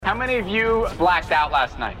How many of you blacked out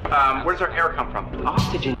last night? Where does our air come from?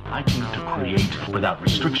 Oxygen. I came to create without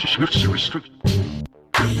restriction.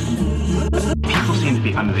 People seem to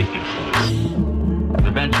be under the influence.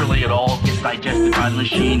 Eventually, it all gets digested by the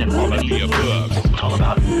machine and all of the above. It's all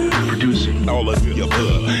about producing. All of the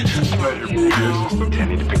above. I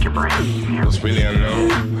need to pick your brain. It's really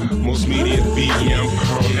unknown. Most media BM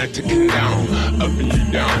prone that to down, up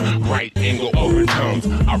and down, right angle overtones.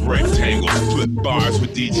 I rectangles, flip bars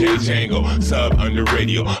with DJ Django. Sub under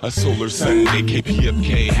radio, a solar Sunday,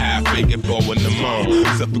 KPFK, half bacon bow in the moan.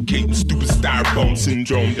 Suffocating stupid styrofoam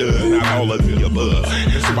syndrome does not all of the above.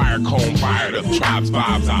 Inspire cone fired up, tribes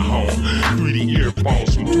vibes at home. 3D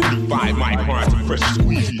earphones from 25 microns to fresh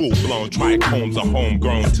squeeze, full blown trichomes are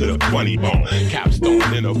homegrown to the funny bone.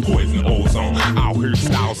 Capstone in a poison ozone. I'll hear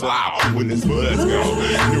styles loud when this bud's gone.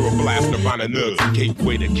 Neuroblast Nirvana nugs,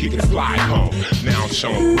 gateway to kick and fly home. Now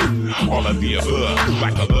shown all of the above,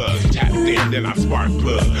 like a love. Tap in, then I spark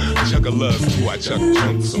plug. Chug a love too, I chuck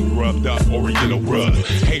chunks, some grubbed up oriental rug.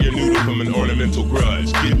 Hang your noodle from an ornamental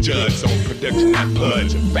grudge. Get judged on production that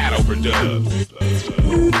pudge, fat overdub.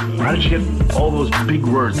 How did you get all those big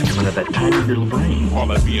words coming out of that tiny little brain?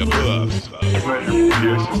 All of the above.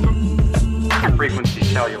 Frequency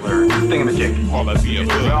cellular thingamajig. All of the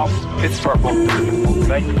above. Well, it's purple.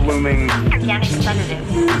 Night blooming. Organic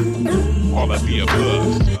sedative. All of the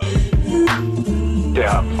above.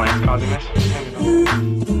 Yeah, plants causing this?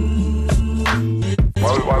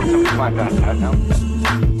 Why would somebody plant that now?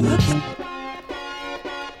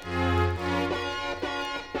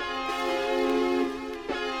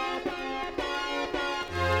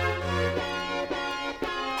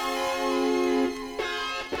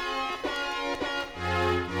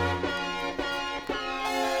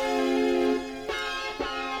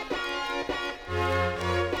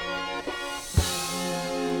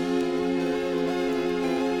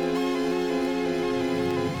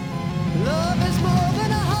 Love is more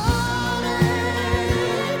than a heartache.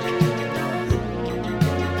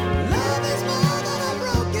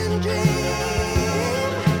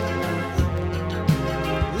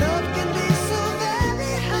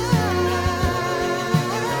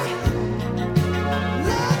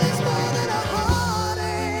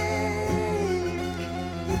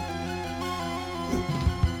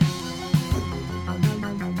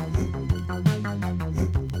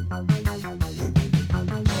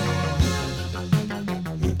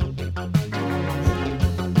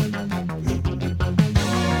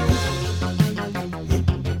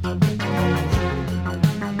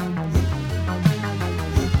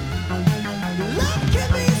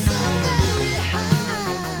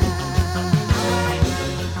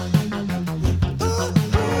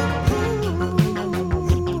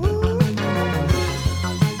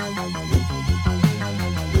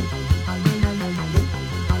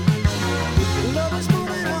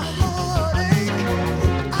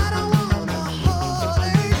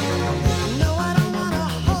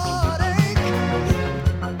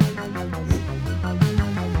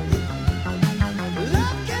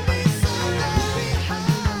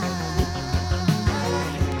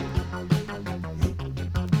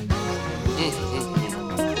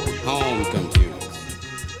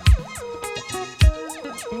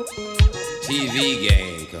 TV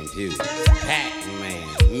game computers, Pac-Man,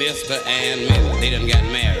 Mr. and Miller, they done got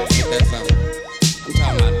married. Get that something? I'm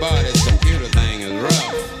talking about, boy, this computer thing is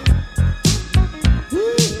rough.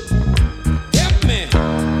 Woo. Help me.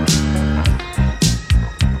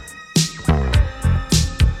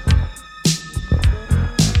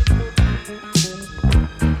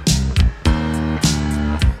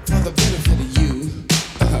 For the benefit of you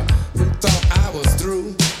who thought I was through,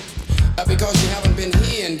 because you haven't been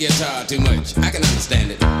hearing guitar too much, I can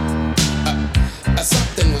understand it.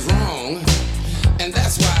 Something was wrong, and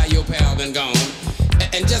that's why your pal been gone.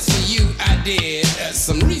 And just for you, I did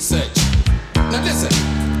some research. Now listen,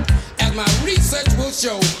 as my research will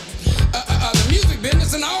show, the music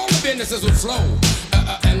business and all the businesses will flow.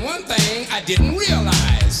 And one thing I didn't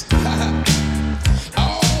realize,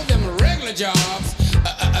 all them regular jobs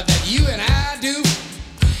that you and I do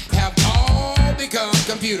have all become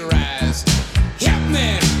computerized. Help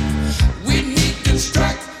me, we need to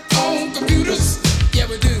strike on computers. Yeah,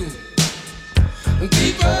 we do.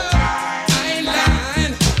 People, I ain't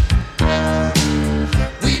lying.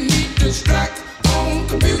 We need to strike on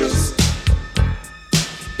computers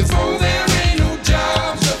before there ain't no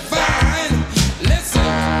jobs to find. Listen,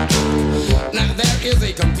 now there is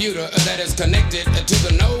a computer that is connected to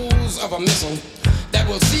the nose of a missile that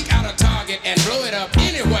will seek out a target and blow it up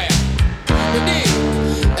anywhere. You dig?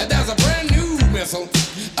 There's a brand new missile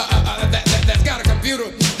that's got a computer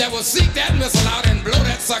that will seek that missile out and blow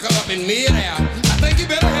that sucker in mid-air. I think you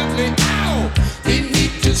better help me. Ow! We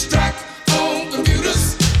need to strike on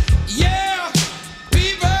computers. Yeah,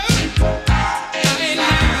 people, I ain't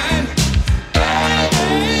lying.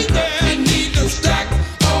 Hey, yeah, we need to strike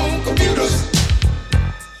on computers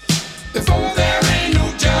before there ain't no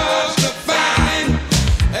jobs to find.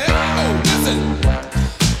 Oh, listen,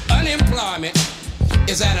 unemployment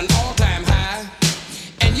is at an all-time high,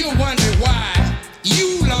 and you're wondering why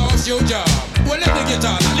you lost your job. Well, let me get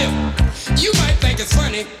on. Now, look, you might think it's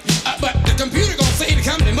funny, but the computer gonna save the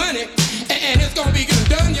company money, and it's gonna be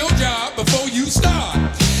done your job before you start.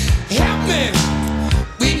 Help me.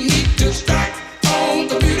 We need to strike on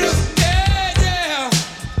computers. Yeah, yeah.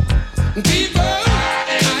 People,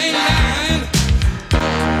 I ain't lying.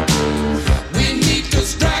 We need to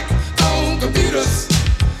strike on computers.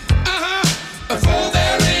 Before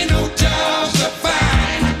there ain't no jobs to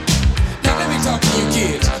find. Now let me talk to you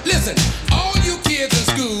kids. Listen, all you kids in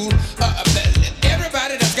school,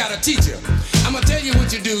 everybody that's got a teacher, I'm gonna tell you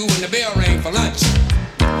what you do when the bell rings for lunch.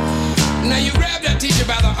 Now you grab that teacher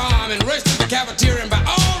by the arm and rush to the cafeteria and buy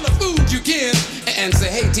all the food you can and say,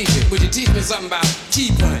 hey teacher, would you teach me something about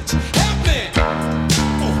key punch? Help me!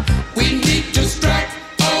 We need to strike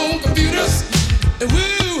on computers.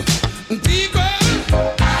 Woo! People!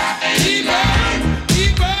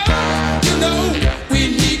 You know, we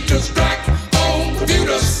need to strike on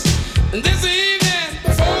computers this evening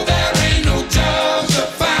before there ain't no jobs to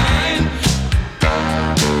find.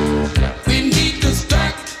 We need to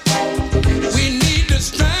strike. We need to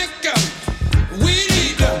strike. We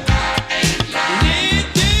need to.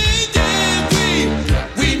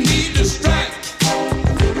 We need to strike.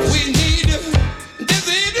 We need to. This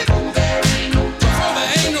evening before there ain't no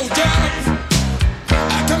jobs.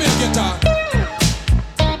 Come here, guitar.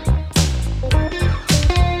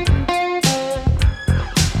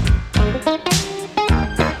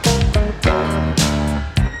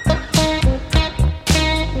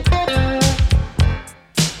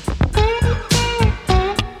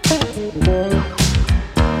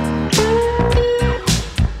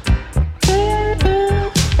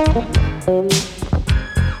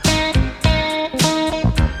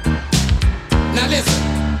 Now listen,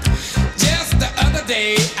 just the other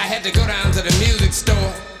day I had to go down to the music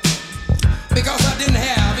store because I didn't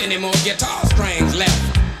have any more guitar strings left.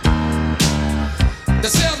 The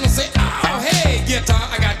salesman said, oh hey guitar,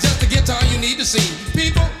 I got just the guitar you need to see.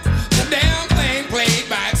 People, the damn thing played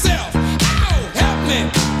by itself. Ow, help me.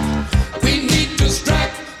 We need to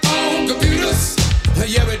strike on computers.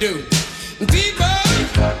 Yeah we do. People,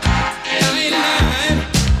 I ain't lying.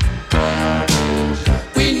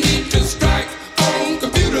 We need to strike on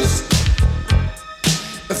computers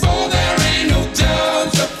before there ain't no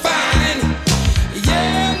jobs to find.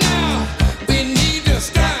 Yeah, now we need to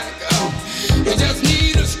strike. We just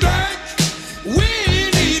need to strike. We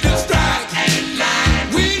need to strike.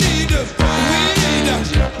 We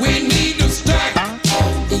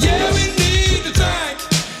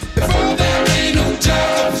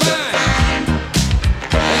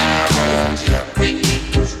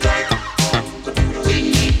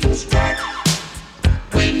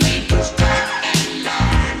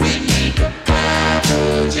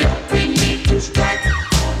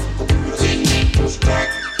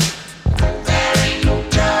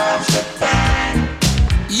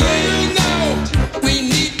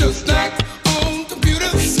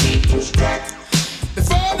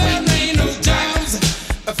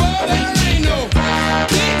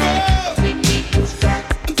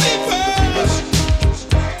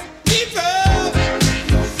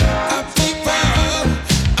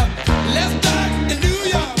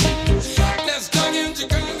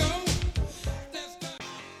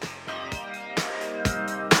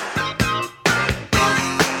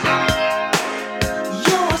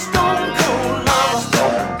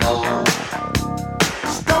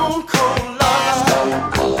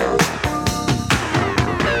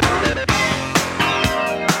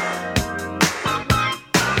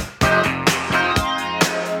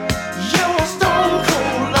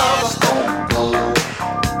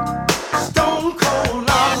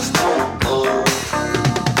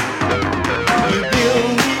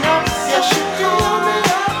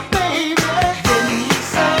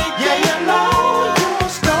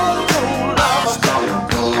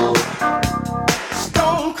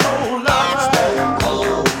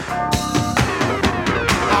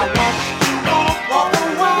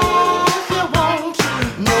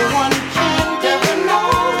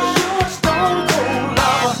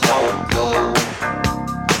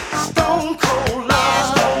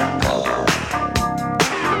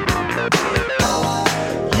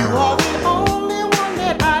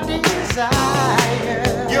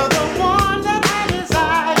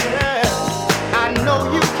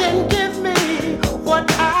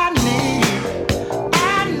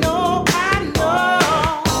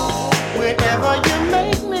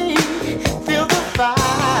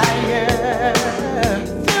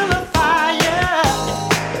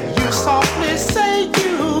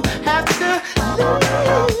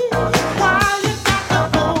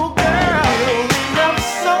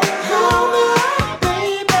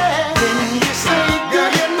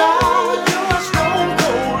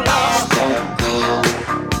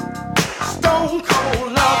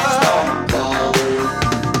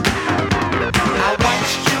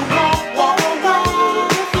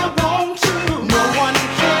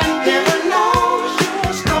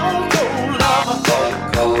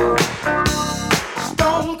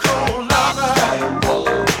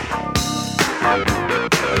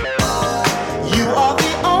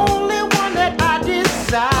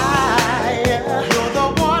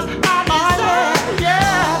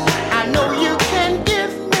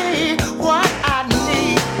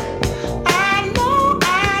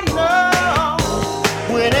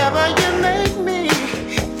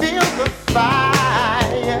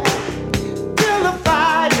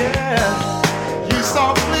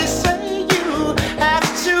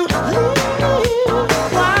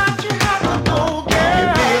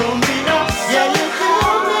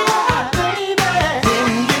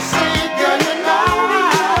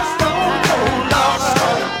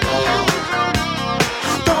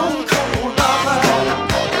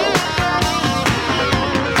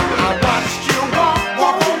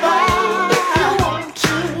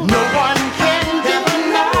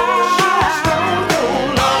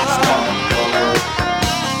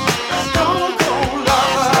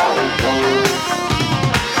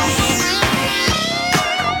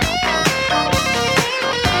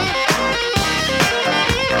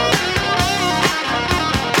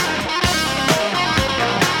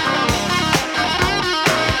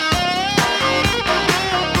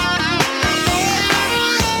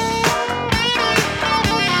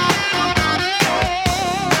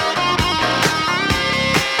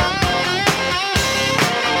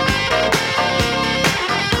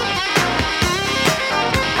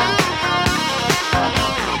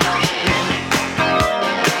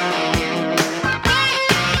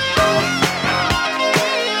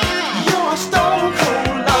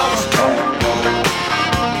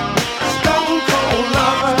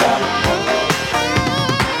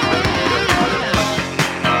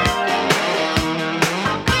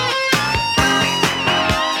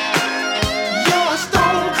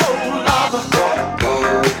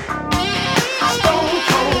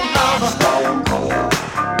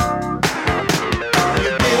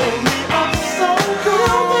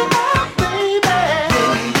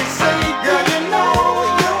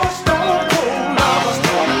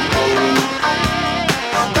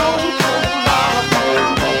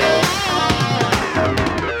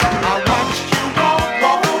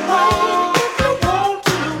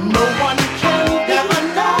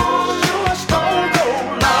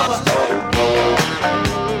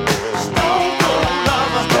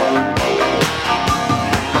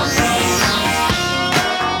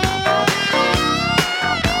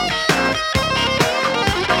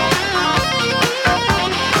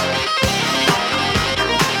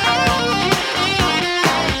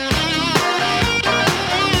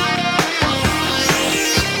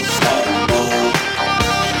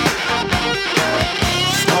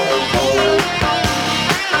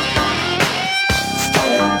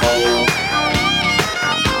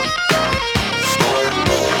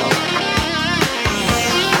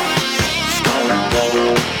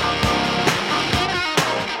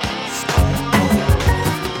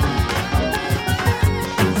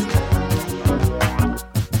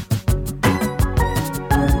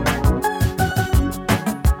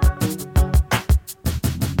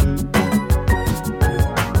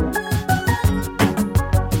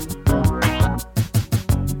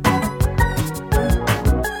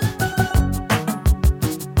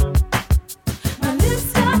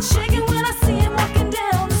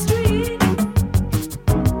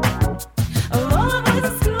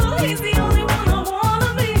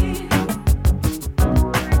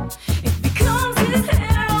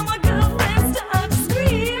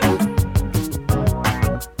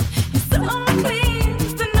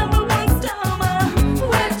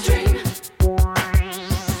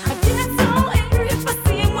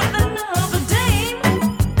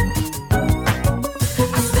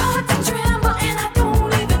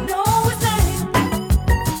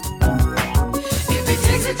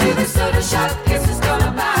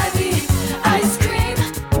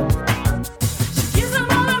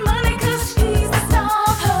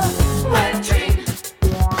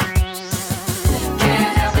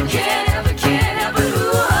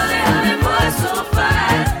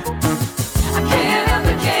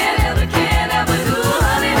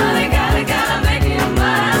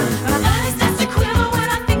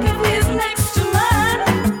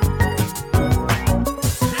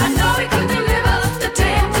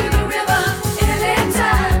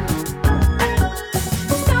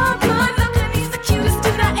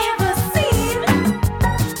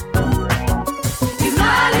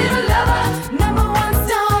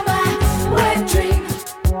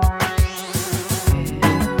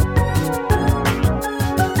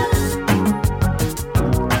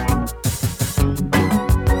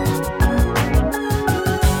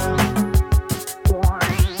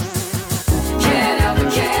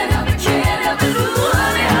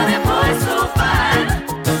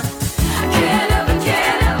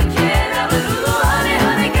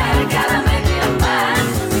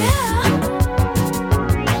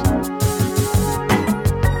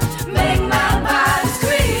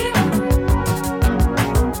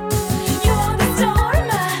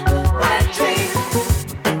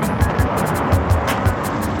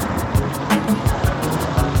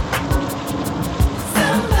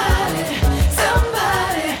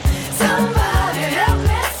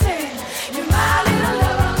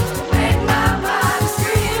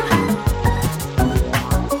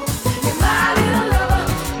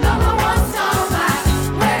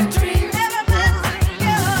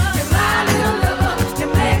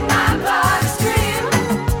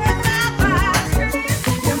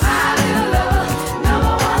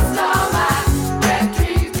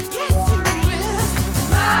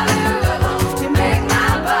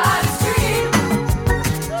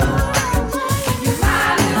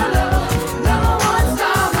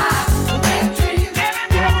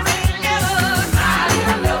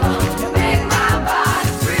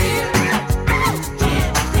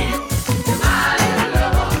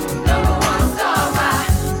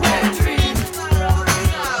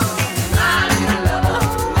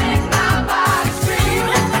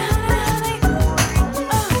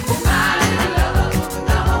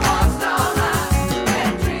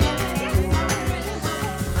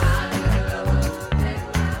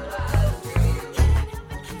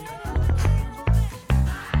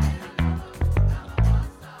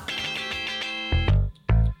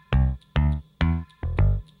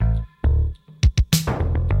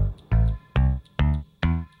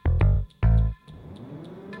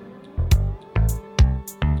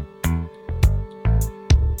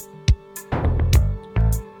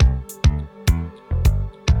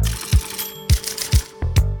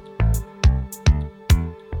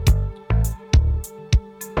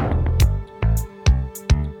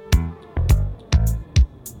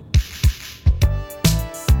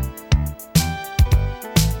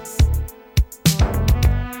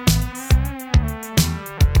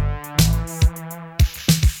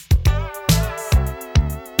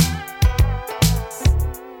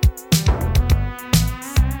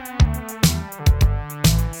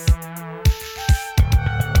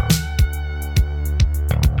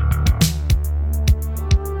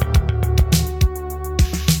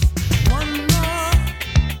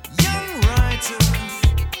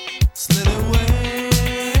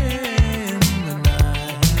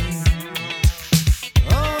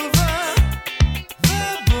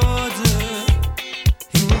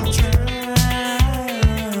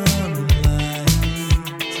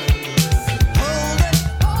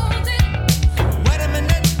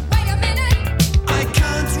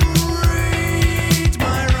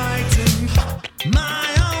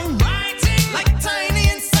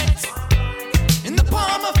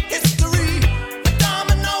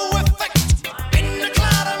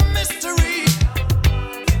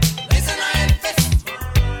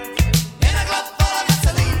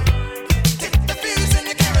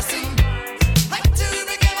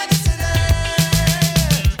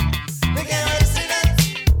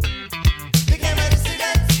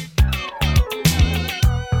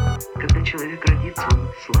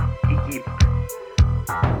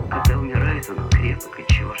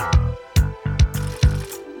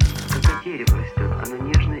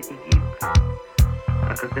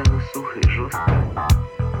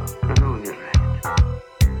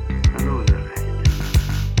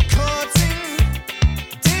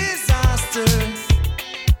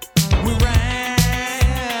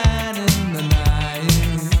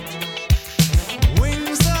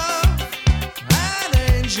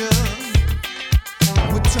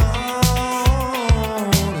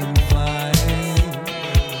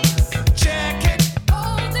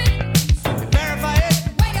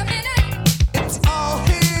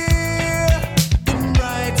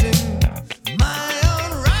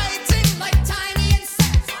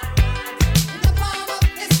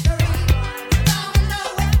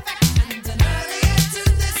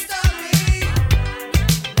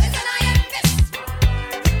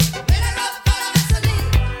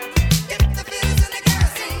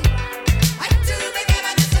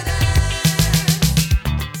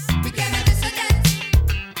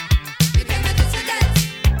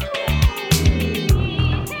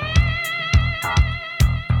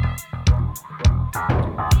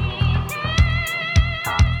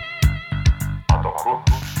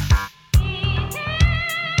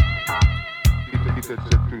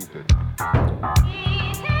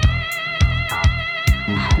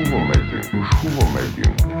你舒服没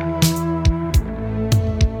病？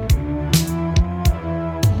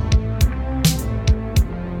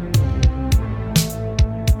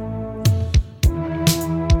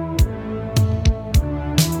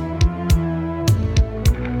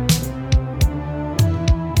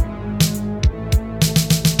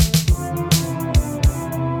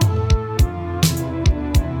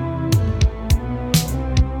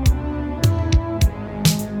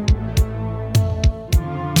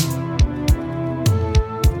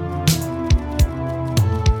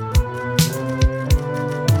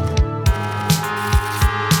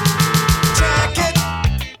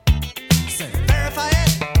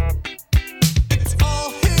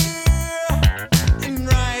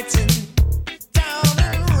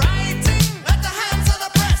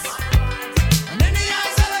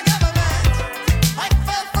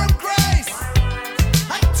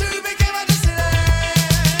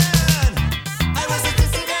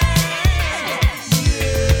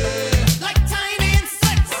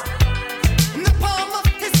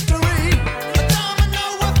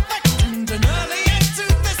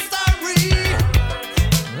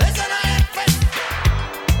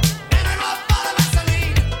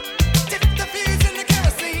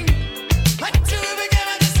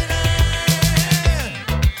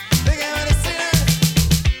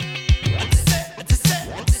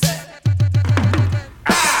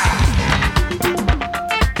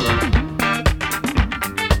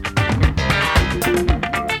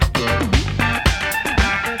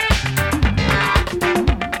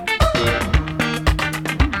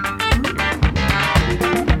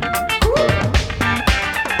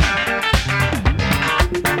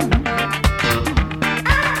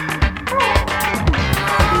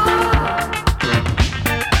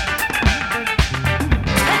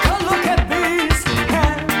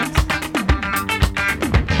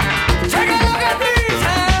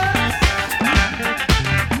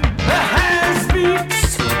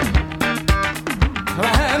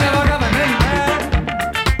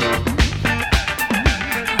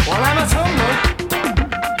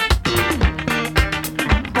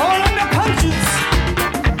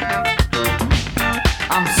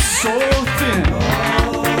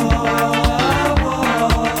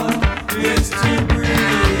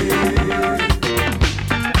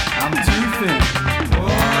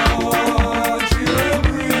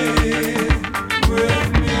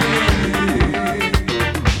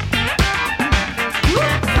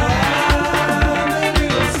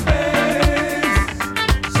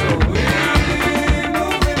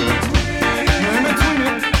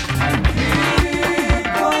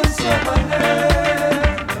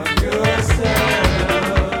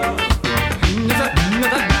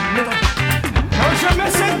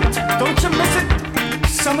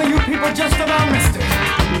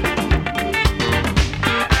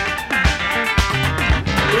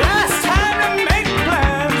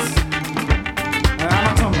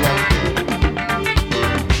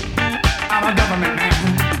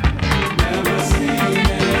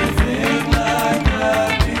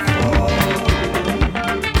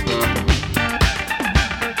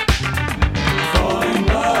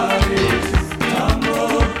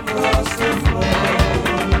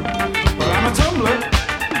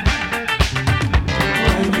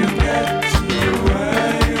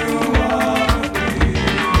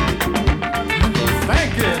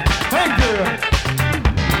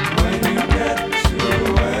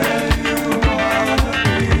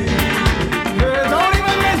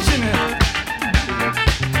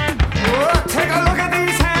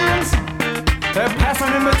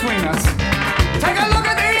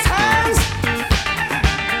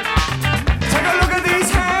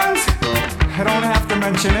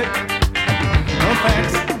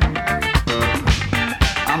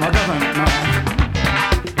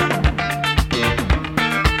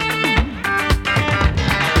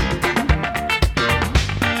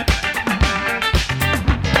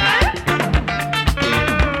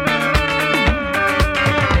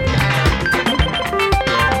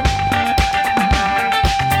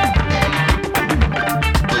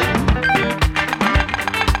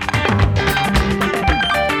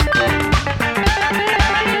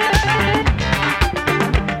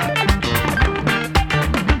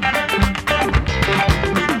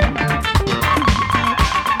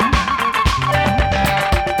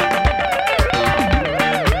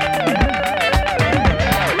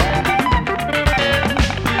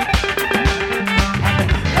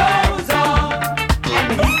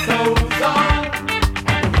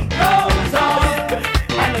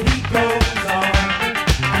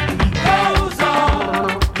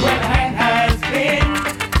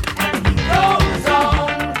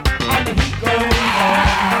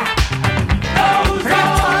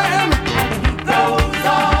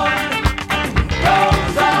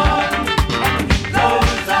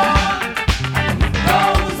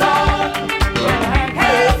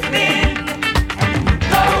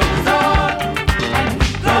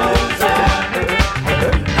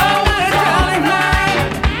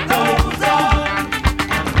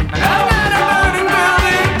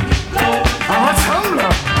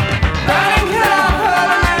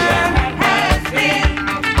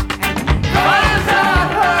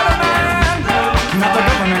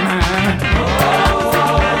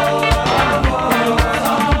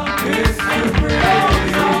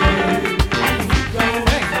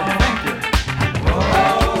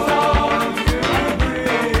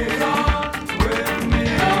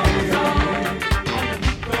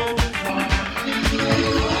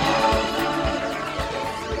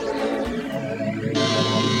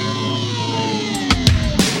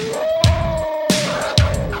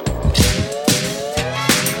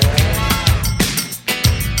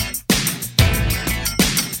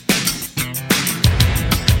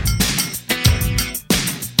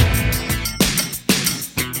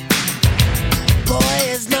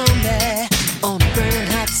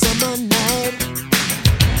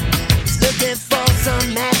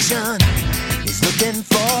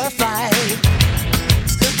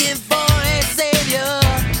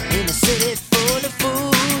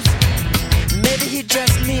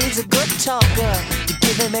 a good talker. You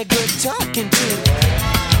give him a good talking to.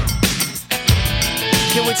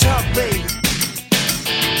 Can we talk, baby?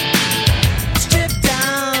 Strip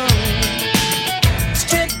down,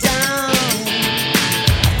 strip down.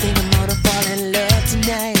 I think I'm gonna fall in love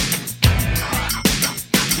tonight.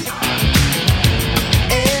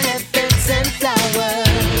 Elephants and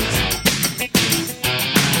flowers.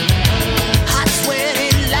 Hot sweaty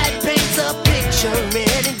light paints a picture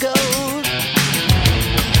red and gold.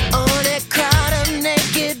 On a crowd of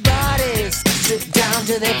naked bodies, stripped down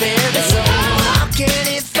to their very soul. How can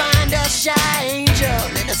he find a shy angel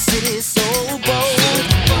in a city so bold?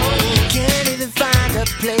 Can't even find a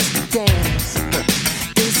place to dance.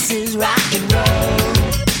 This is rock and roll.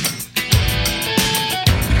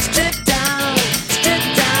 Strip down, strip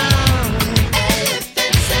down.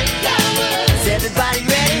 Elephants and flowers. Is everybody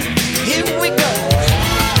ready? Here we go.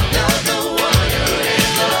 Love the one who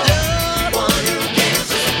is love, one who gives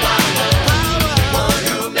us power, one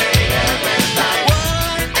who made everything.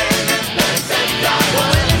 Elephants and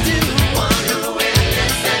flowers. One who will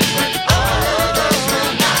listen when all others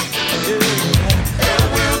will not do. There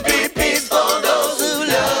will be peace for those who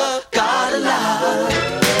love God alive.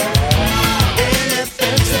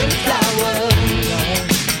 Elephants and flowers.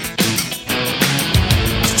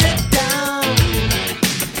 Strip down.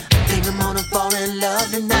 I think I'm gonna fall in love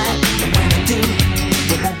tonight. And when I do,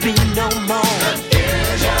 there won't be no more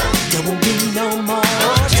confusion. There won't be no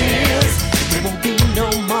more tears. There won't be no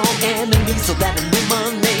more enemies. So that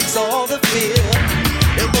eliminates all the fear.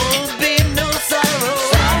 There won't be no sorrow.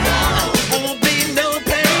 There won't be no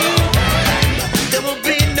pain. There won't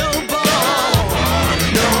be no ball,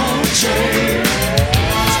 no chain.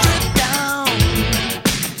 Strip down,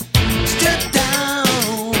 strip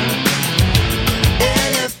down.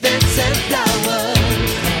 Elephants and flowers.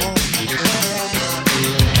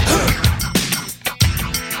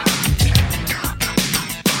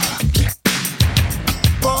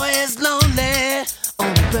 Boy is lonely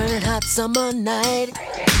on a burning hot summer night.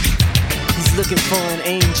 He's looking for an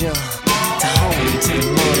angel to hold him to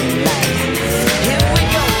the morning light. Here we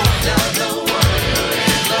go. Love the one who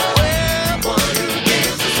is love, one who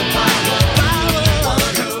gives us a power,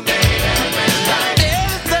 one who made everything.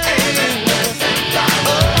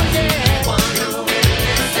 Oh yeah. One who will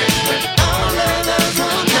listen when all others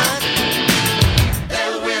will not.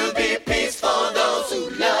 There will be peace for those who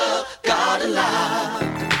love God alive.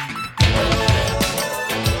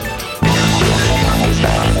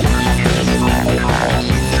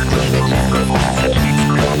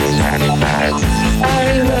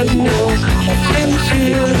 Are you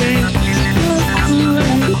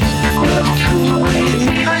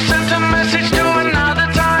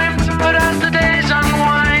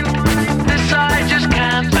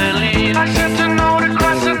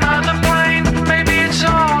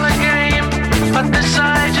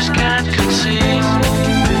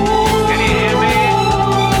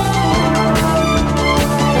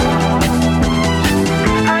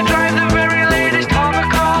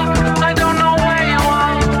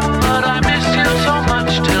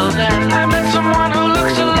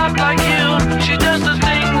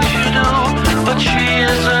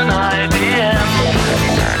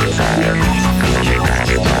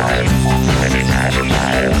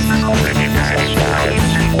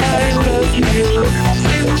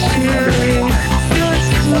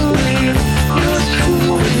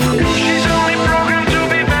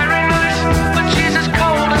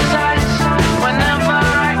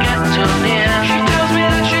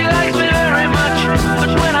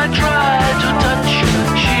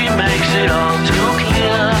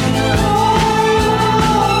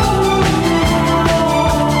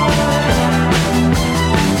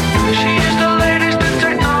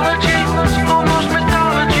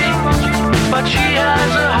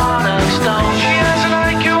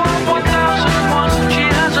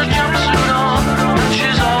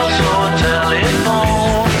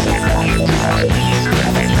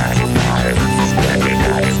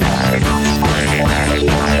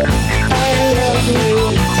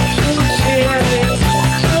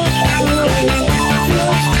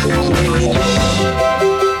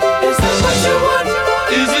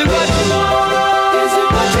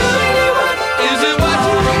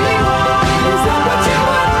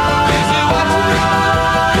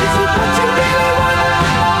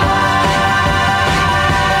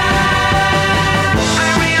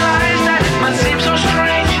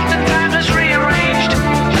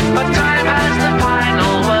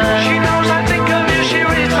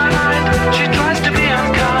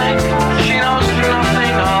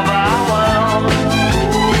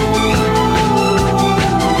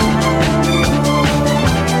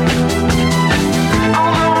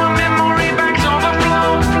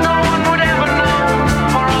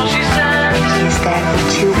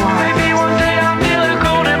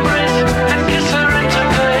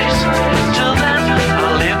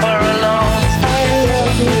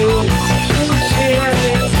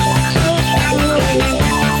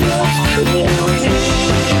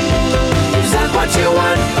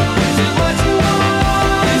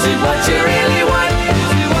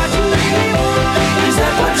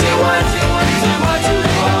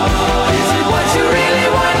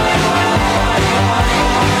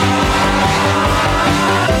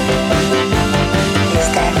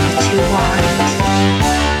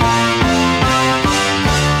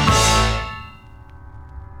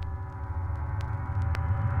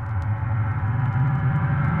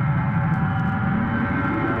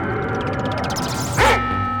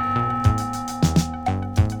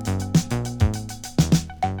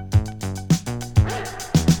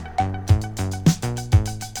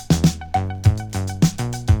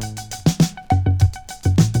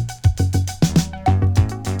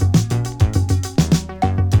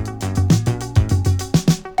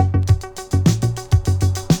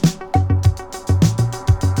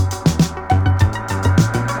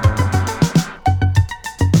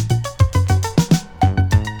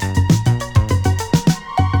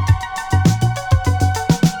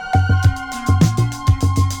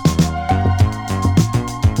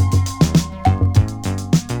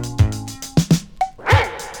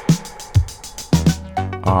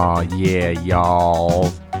Oh yeah,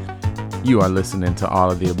 y'all. You are listening to All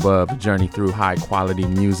of the Above, a journey through high quality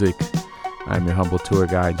music. I'm your humble tour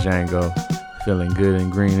guide, Django, feeling good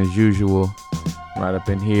and green as usual. Right up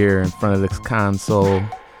in here in front of this console,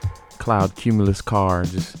 cloud cumulus car,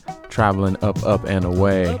 just traveling up and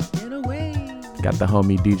away. Got the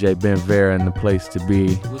homie DJ Ben Vera in the place to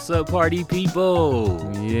be. What's up, party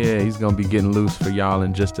people? Yeah, he's gonna be getting loose for y'all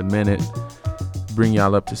in just a minute. Bring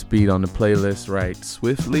y'all up to speed on the playlist right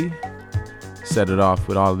swiftly. Set it off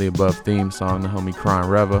with All of the Above theme song, the homie Kron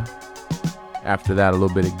Reva. After that, a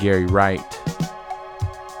little bit of Gary Wright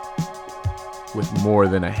with More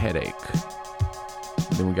Than a Headache.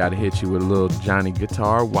 Then we gotta hit you with a little Johnny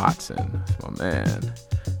Guitar Watson. That's my man.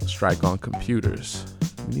 Strike on Computers.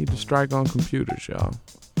 We need to strike on computers, y'all.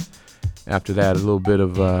 After that, a little bit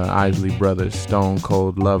of Isley Brothers, Stone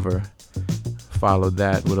Cold Lover. Followed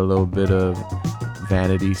that with a little bit of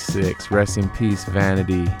Vanity 6. Rest in peace,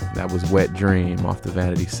 Vanity. That was Wet Dream off the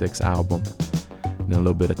Vanity 6 album. And a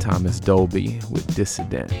little bit of Thomas Dolby with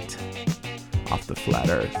Dissident off the Flat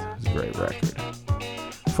Earth. It's a great record.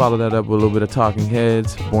 Follow that up with a little bit of Talking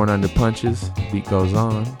Heads, Born Under Punches, Beat Goes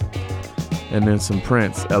On. And then some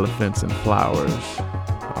Prince, Elephants and Flowers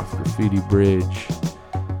off Graffiti Bridge.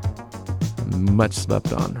 Much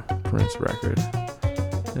slept on Prince record.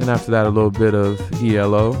 And after that, a little bit of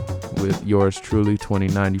ELO with Yours Truly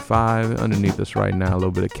 2095. Underneath us right now, a little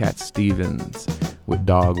bit of Cat Stevens with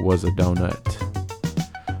Dog Was a Donut.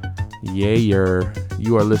 Yeah,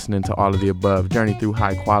 you are listening to All of the Above, journey through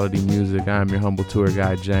high quality music. I'm your humble tour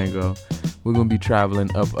guide, Django. We're going to be traveling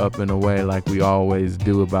up and away like we always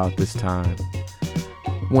do about this time.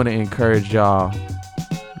 Want to encourage y'all.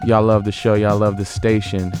 Y'all love the show. Y'all love the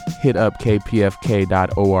station. Hit up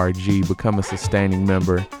kpfk.org. Become a sustaining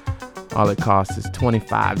member. All it costs is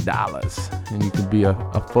 $25. And you can be a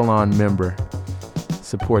full-on member.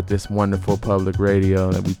 Support this wonderful public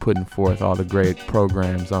radio that we putting forth all the great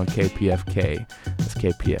programs on KPFK. That's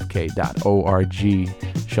kpfk.org.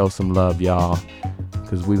 Show some love, y'all.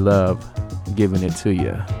 Because we love giving it to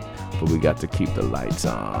you. But we got to keep the lights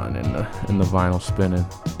on and the vinyl spinning.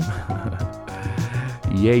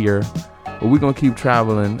 Yeah. But we're going to keep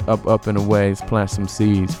traveling up and away. Plant some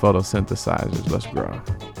seeds, photosynthesizers. Let's grow.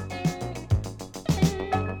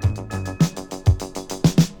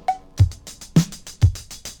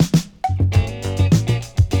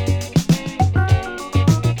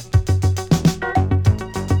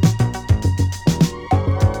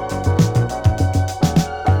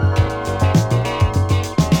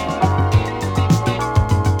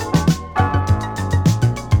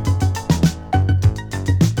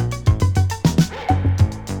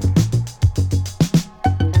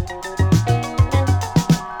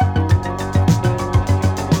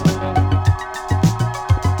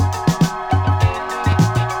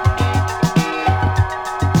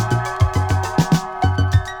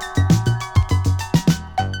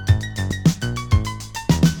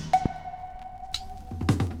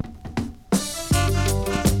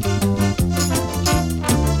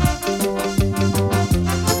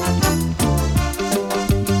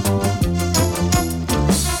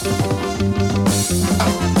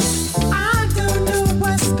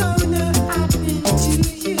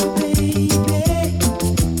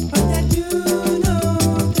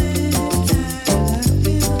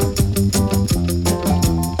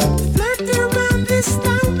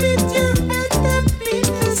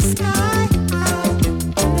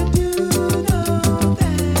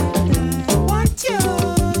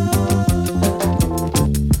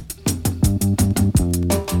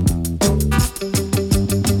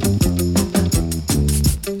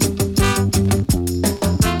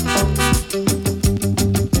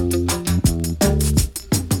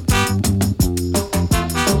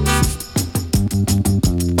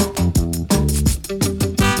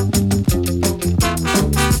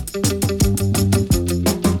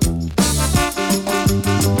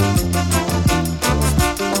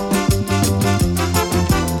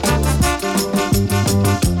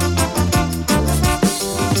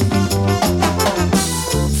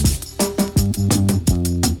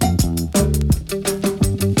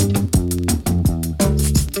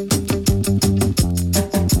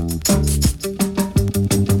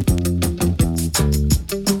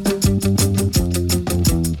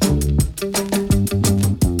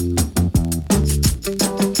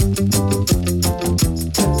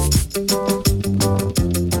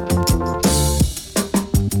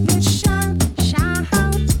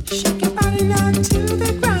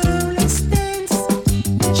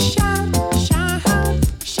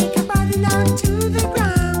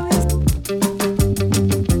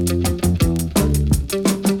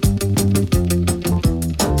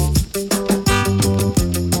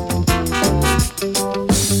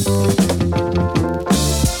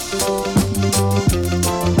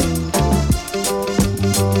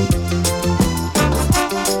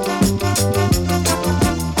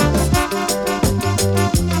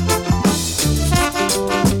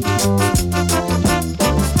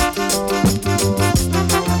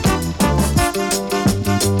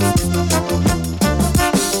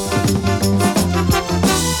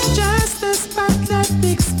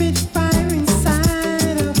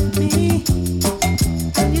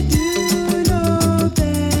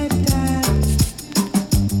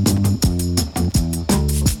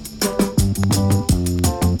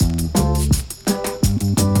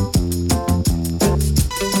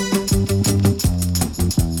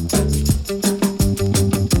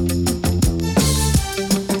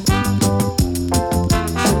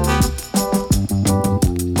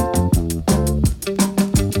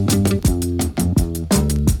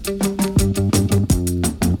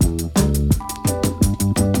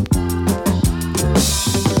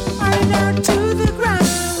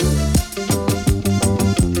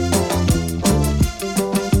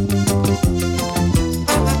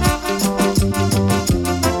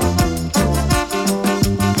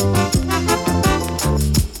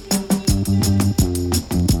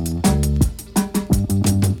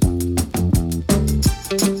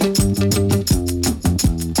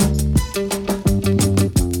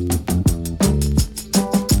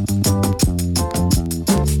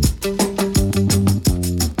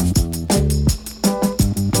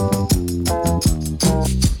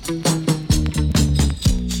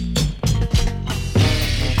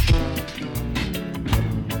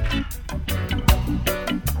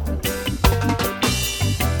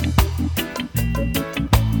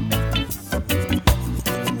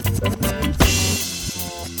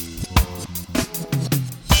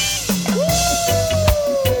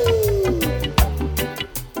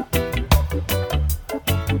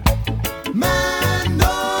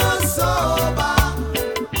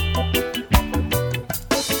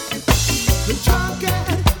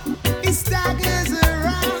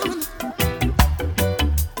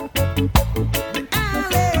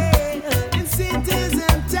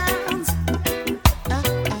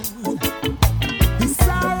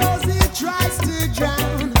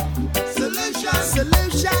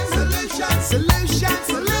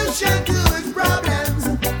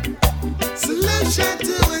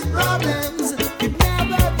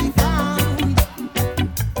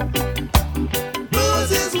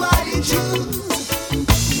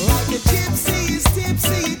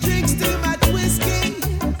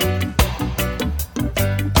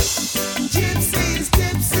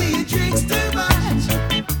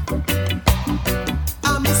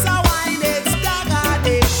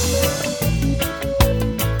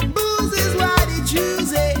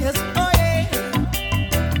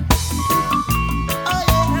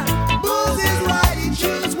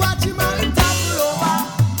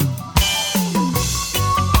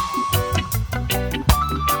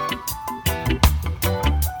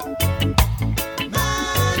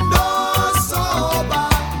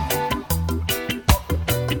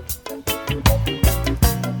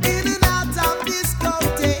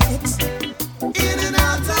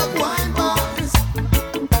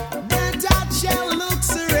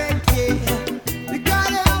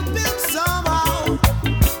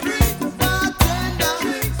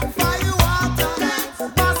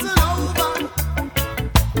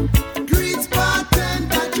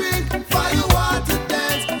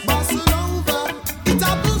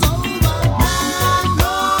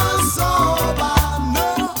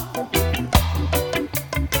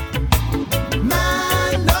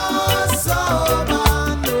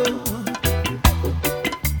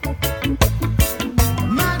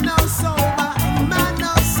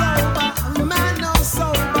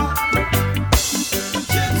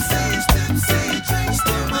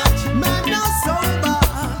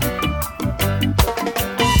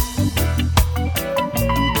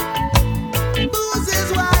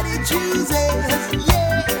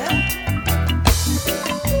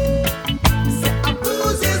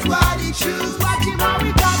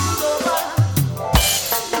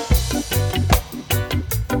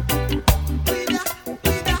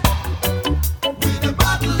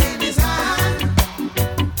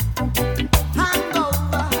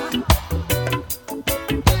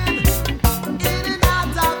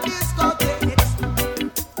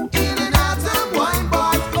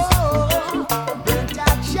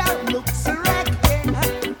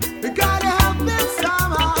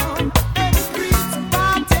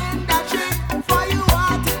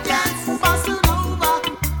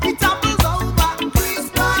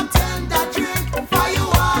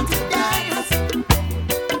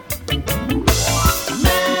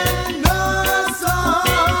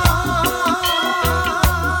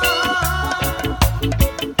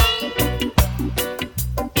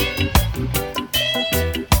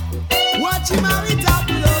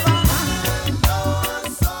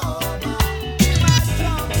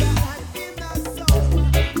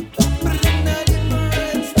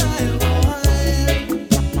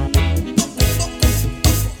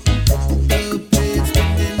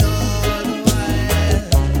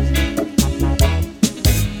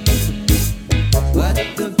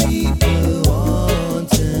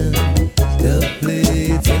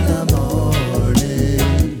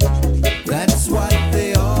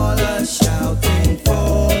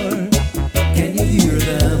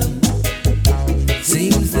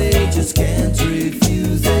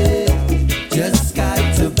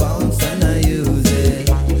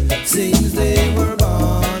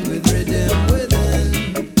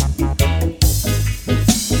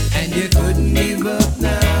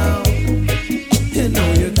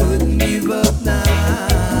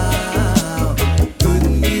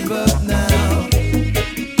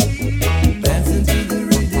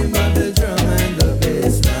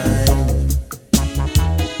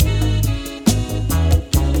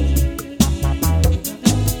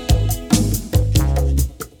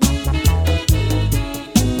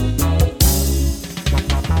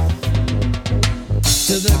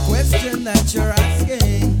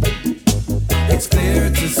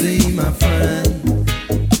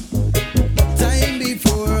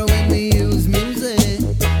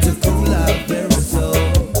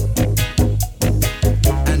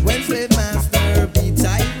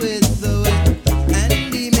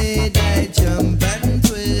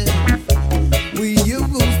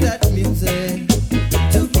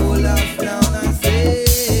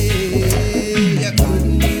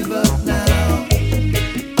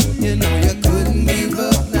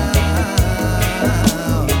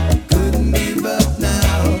 Couldn't give up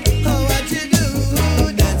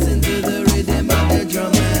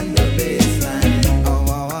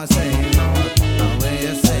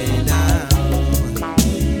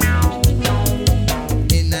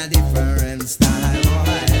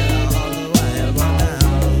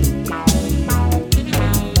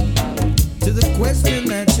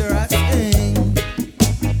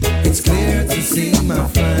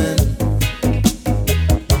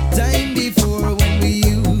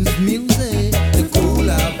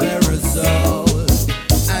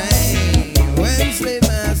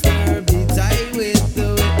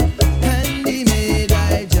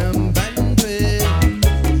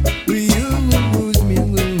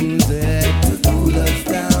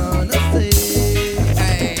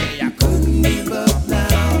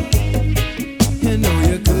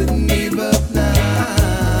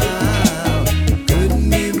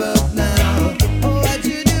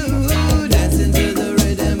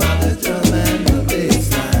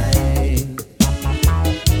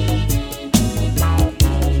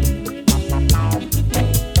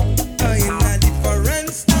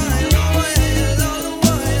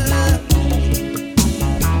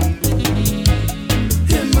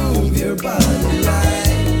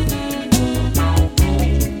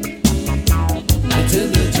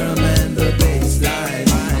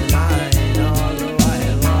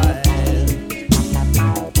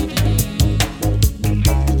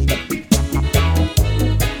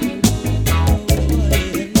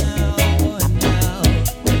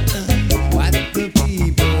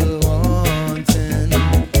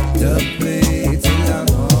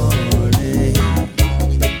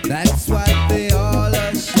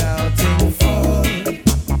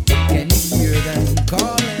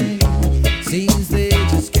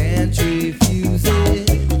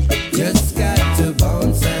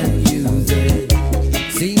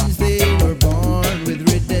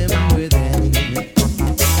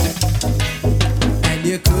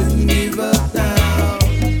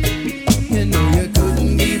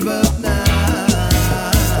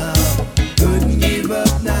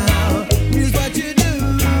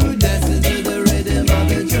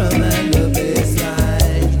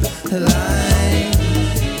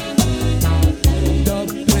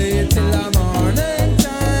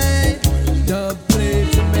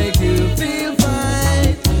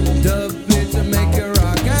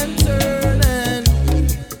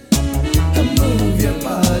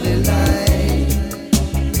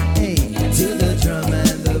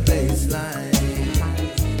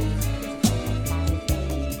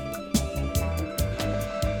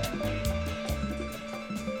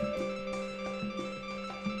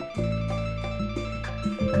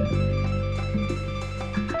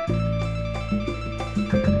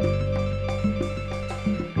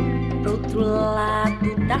outro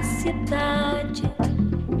lado da cidade.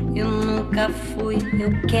 Eu nunca fui,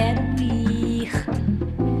 eu quero ir.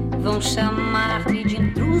 Vão chamar-me de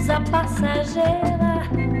intrusa passageira,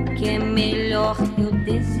 que é melhor eu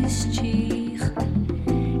desistir.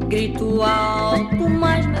 Grito alto,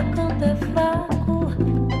 mas meu canto é fraco.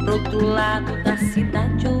 Pro outro lado da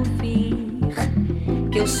cidade ouvir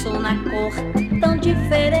que eu sou na cor tão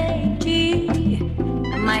diferente.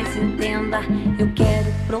 Mas entenda, eu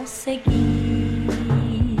quero prosseguir.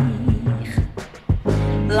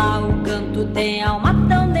 Lá o canto tem alma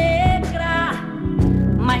tão negra,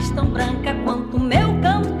 mas tão branca quanto o meu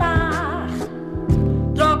cantar.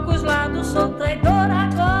 Troco os lados, sou traidora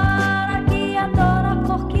agora, que adoro a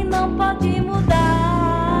cor que não pode mudar.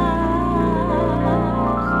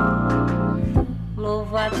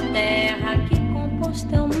 Louvo a terra que compôs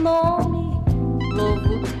teu nome,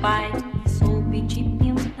 louvo o Pai que soube te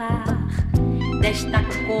pintar desta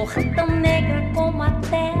cor tão negra como a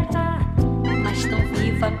terra, mas tão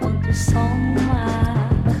viva quanto o sol no mar.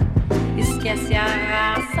 Esquece a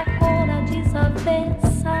raça, cor a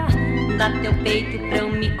desavença, dá teu peito pra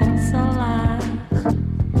eu me consolar.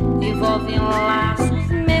 Envolve em laços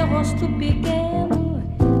meu rosto pequeno,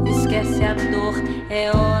 esquece a dor, é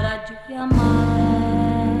hora de amar.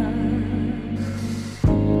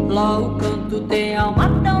 Lá o canto tem alma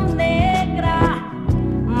tão negra,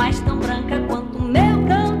 mas tão branca quanto o meu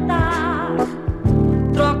cantar.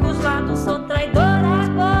 Troco os lados, sou traidora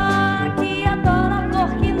agora, que adoro a cor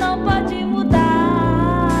que não pode mudar.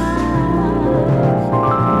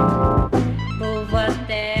 Louvo a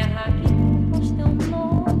terra que compôs teu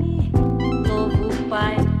nome, louvo o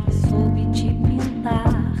Pai que soube te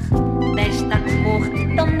pintar desta cor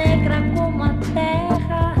tão negra como a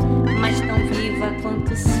terra, mas tão viva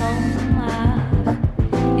quanto o sol no mar.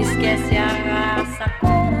 Esquece a raça,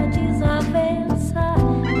 cor a desavença,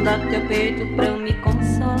 dá teu peito pra eu me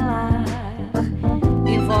consolar.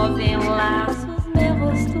 Envolve em laços meu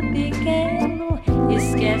rosto pequeno,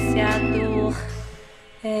 esquece a dor,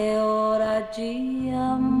 é hora de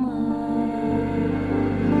amar.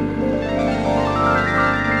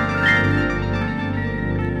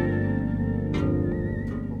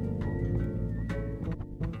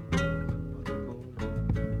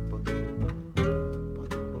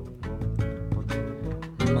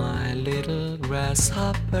 My little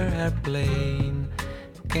grasshopper airplane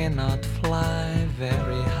cannot fly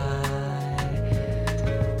very high.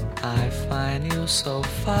 I find you so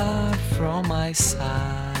far from my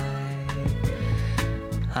side.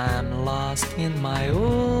 I'm lost in my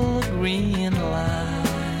old green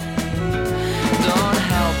light. Don't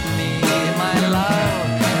help me, my love,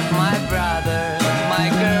 my brother, my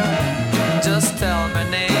girl. Just tell my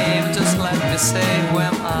name, just let me say who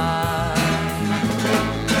am I.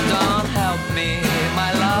 Don't help me,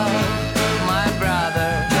 my love, my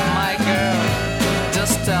brother, my girl.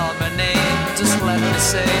 Just tell my name, just let me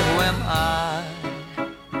say who am I.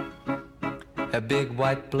 A big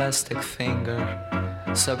white plastic finger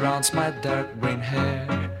surrounds my dark green hair,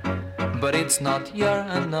 but it's not your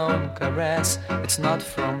unknown caress, it's not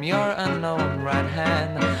from your unknown right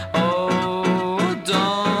hand. Oh,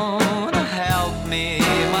 don't help me,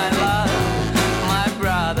 my love, my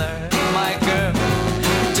brother, my girl.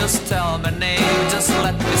 Just tell my name, just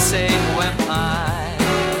let me say who am I.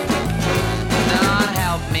 Don't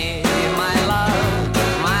help me, my love,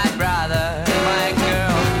 my brother, my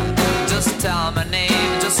girl. Just tell my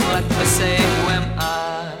name, just let me say who am I.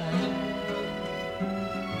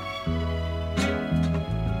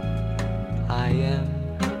 I am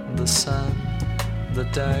the sun, the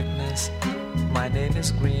darkness. My name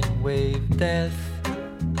is Green Wave Death.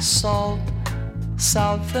 Salt,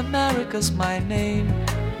 South America's my name.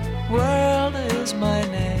 World is my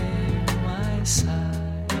name, my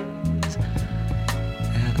size.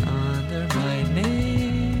 And under my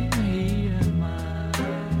name here am I.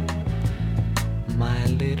 My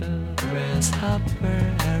little grasshopper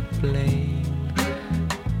airplane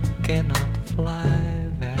cannot fly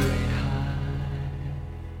very high.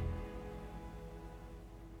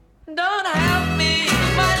 Don't help me,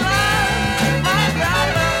 my love, my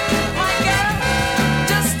brother, my girl.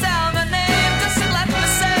 Just tell my name, just let me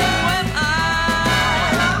say who am I.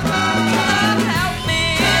 Don't help me,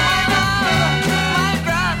 my love, my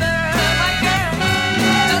brother, my girl.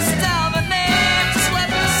 Just tell my name, just let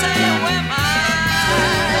me say who am I.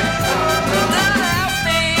 Don't help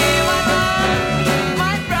me, my love,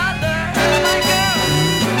 my brother, my girl.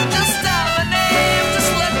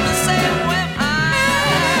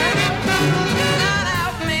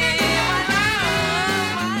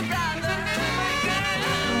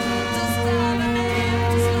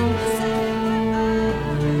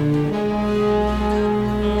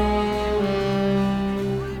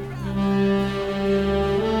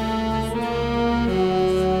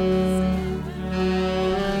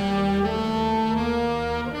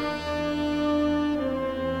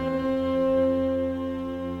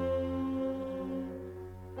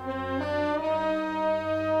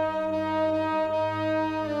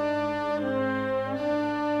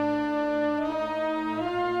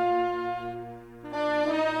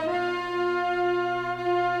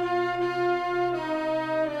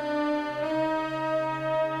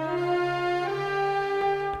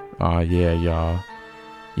 Yeah, y'all.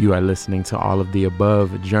 You are listening to All of the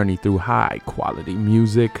Above, a journey through high quality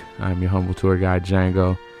music. I'm your humble tour guide,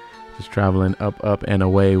 Django. Just traveling up, and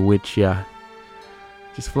away with ya.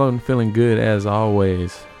 Just floating, feeling good as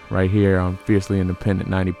always. Right here on Fiercely Independent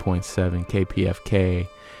 90.7 KPFK,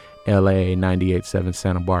 LA 98.7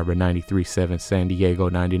 Santa Barbara, 93.7 San Diego,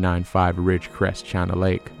 99.5 Ridgecrest, China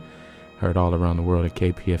Lake. Heard all around the world at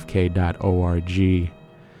kpfk.org.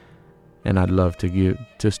 And I'd love to give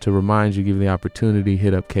you the opportunity,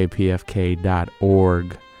 hit up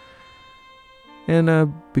kpfk.org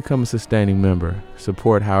and become a sustaining member.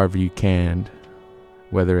 Support however you can,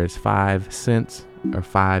 whether it's 5 cents or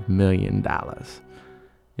 $5 million,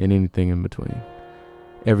 and anything in between.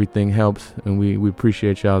 Everything helps, and we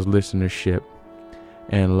appreciate y'all's listenership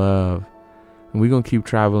and love. And we're going to keep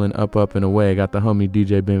traveling up, and away. Got the homie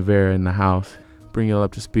DJ Ben Vera in the house. Bring y'all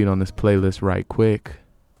up to speed on this playlist right quick.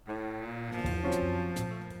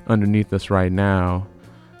 Underneath us right now,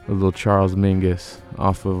 a little Charles Mingus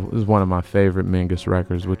is one of my favorite Mingus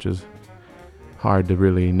records, which is hard to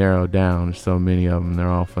really narrow down. There's so many of them. They're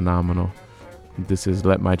all phenomenal. This is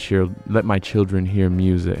Let My Children Hear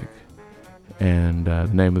Music. And the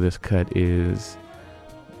name of this cut is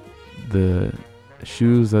The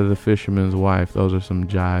Shoes of the Fisherman's Wife. Those are some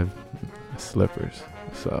jive slippers.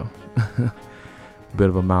 So, bit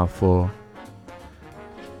of a mouthful.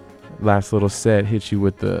 Last little set hits you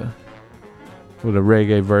with a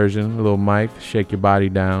reggae version, a little mic, shake your body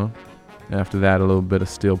down. After that, a little bit of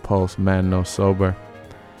Steel Pulse, Man No Sober,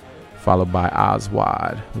 followed by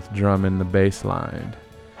Oswald with drum and the bass line,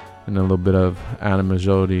 and a little bit of Ana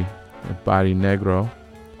Majodi with Body Negro,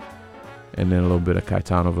 and then a little bit of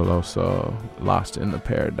Caetano Veloso, Lost in the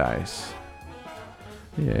Paradise.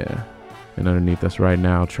 Yeah, and underneath us right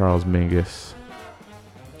now, Charles Mingus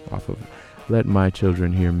off of Let My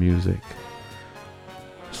Children Hear Music.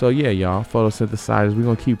 So yeah, y'all, photosynthesizers, we're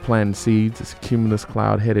going to keep planting seeds. It's a cumulus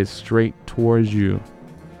cloud headed straight towards you.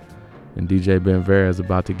 And DJ Ben Vera is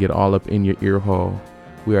about to get all up in your ear hole.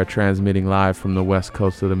 We are transmitting live from the west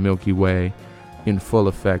coast of the Milky Way in full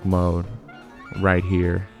effect mode right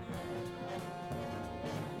here.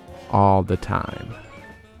 All the time.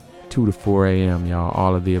 2 to 4 a.m., y'all,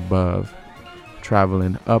 all of the above.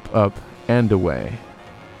 Traveling up, and away.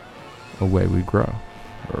 Away we grow.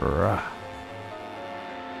 Rah.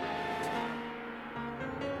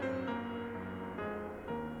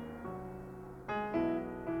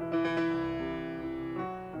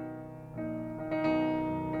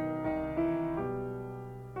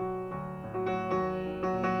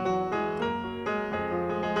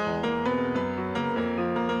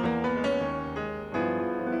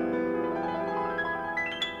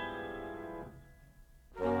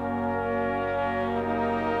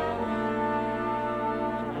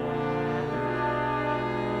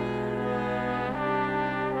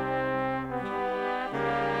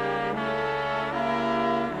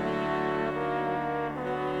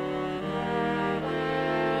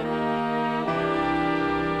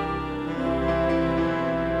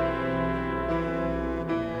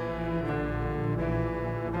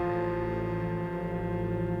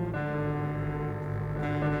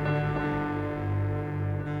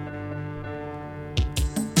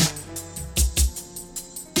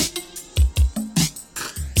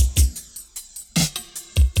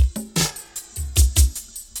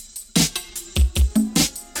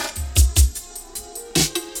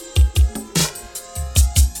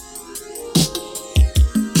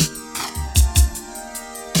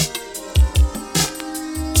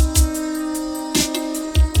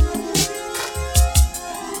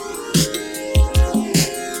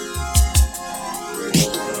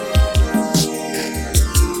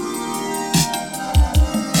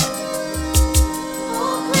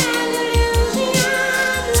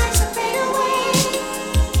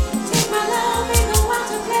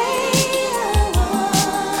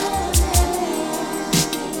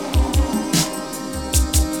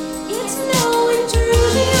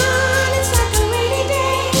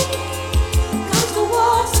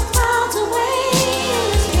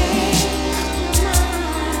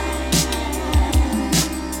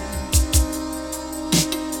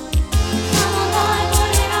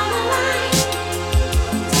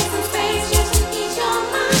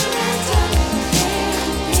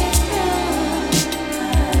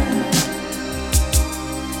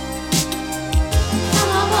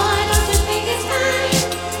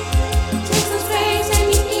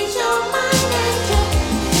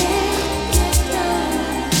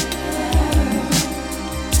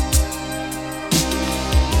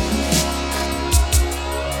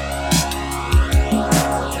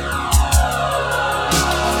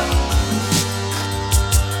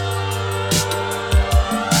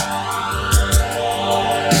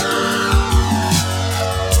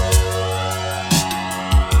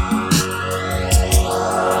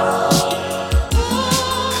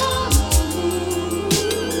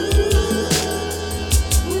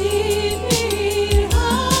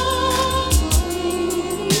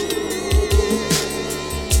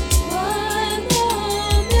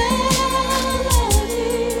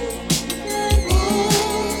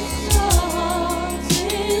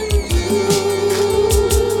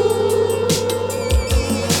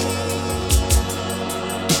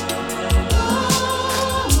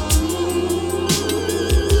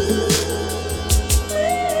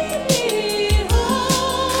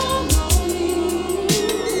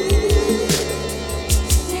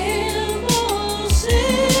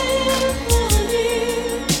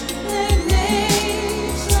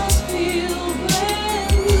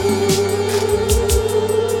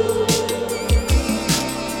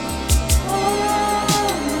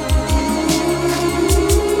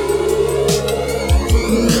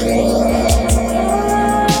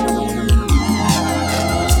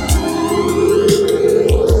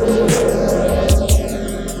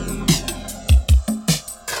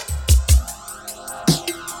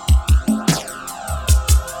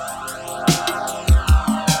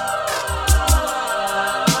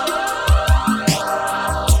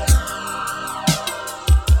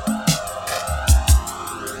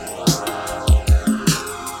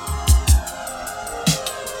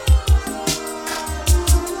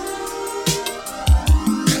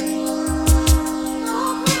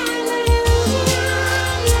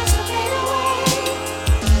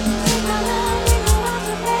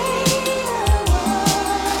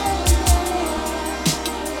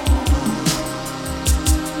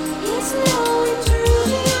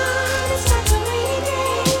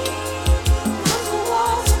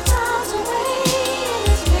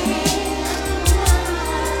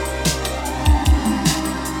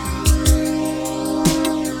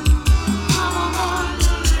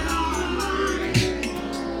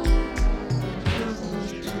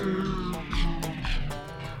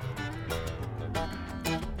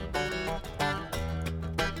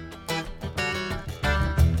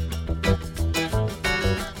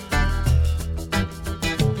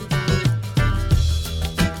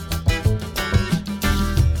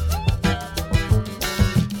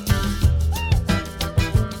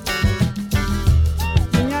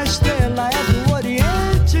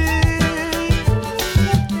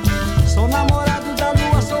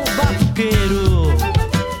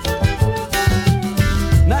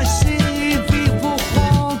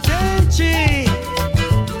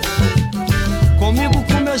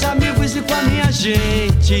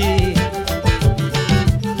 gente.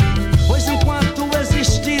 Pois enquanto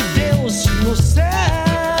existe Deus no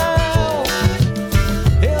céu,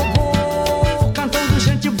 eu vou cantando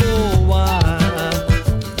gente boa.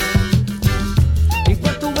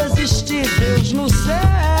 Enquanto existe Deus no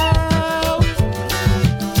céu,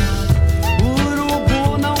 o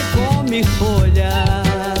urubu não come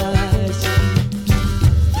folhas.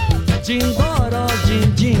 Dindoró,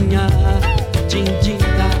 dindinha,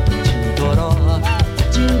 dindinha, dindoró,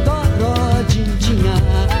 dindoró, dindinha,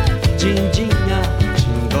 dindinha,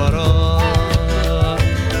 dindoró.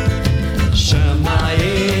 Chama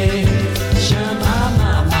e, chama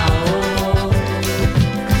mamao,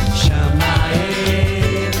 chama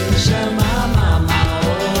e, chama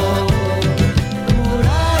mamao.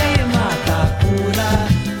 Cura e mata, cura,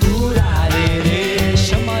 curarere.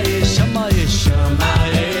 Chama e, chama e, chama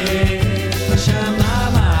e. Chama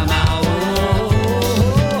mamao,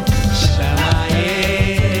 chama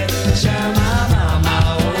e, chama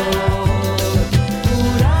mamao.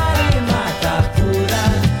 Cura e mata, cura,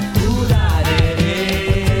 curarere.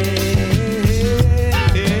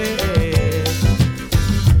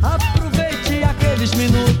 Aproveite aqueles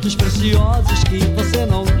minutos preciosos que você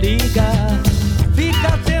não liga. Fica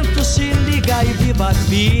atento, se liga e viva a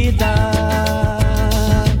vida.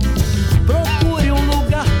 Procure um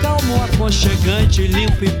lugar calmo, aconchegante,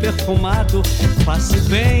 limpo e perfumado. Passe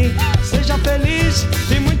bem, seja feliz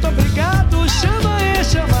e muito obrigado. Chama e,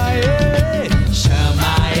 chama e,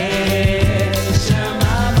 chama e,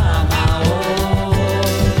 chama mamao.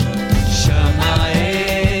 Chama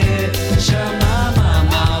e, chama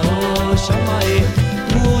mamao. Chama e,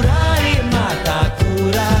 cura e mata,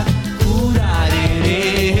 cura, curarere.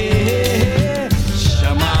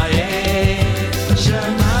 Chama e,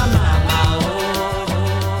 chama mamao.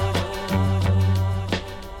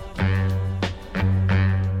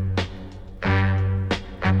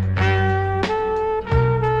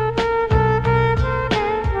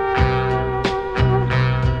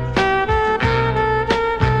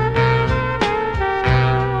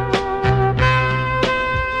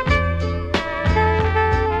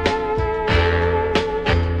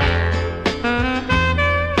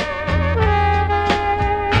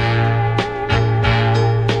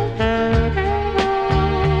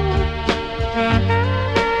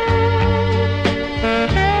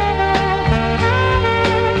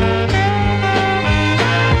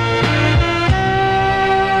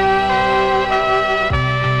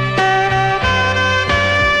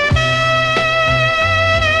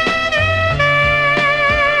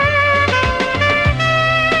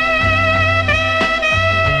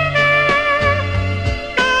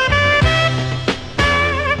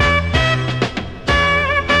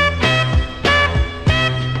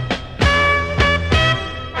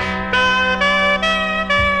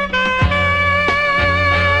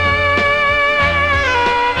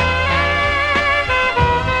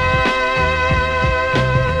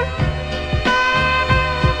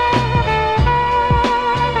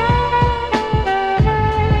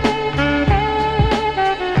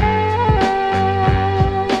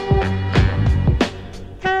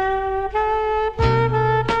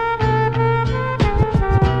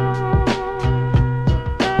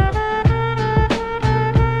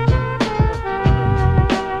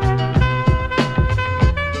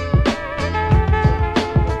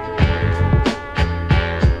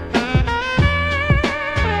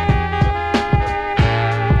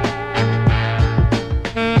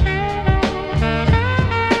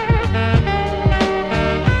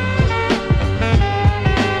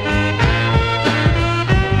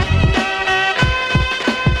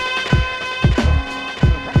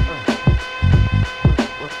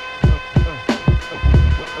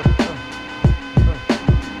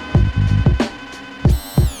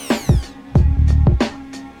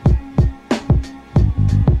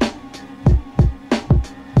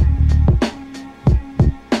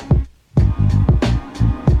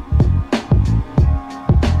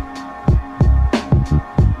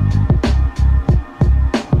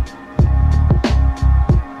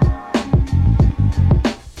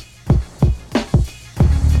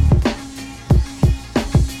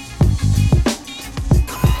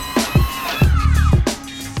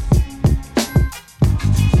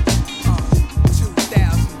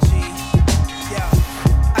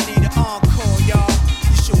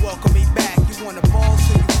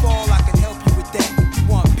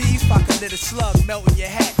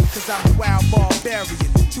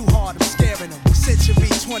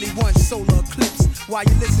 While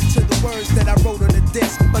you listen to the words that I wrote on the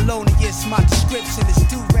disc. Melodious, my description is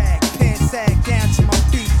do-rag. Pants sag down to my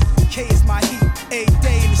feet. K is my heat. A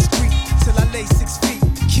day in the street till I lay 6 feet.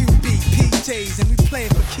 QB, PJ, Bentley's and we playing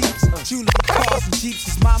for keeps. Jewelry, cars, and Jeeps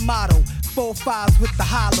is my motto. 4-5s with the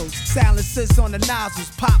hollows, silencers on the nozzles,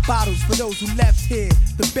 pop bottles for those who left here.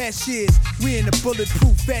 The best years, we in the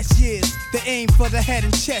bulletproof vest years. The aim for the head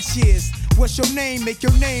and chest years. What's your name? Make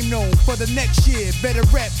your name known for the next year. Better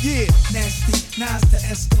rap, yeah. Nasty, Nas the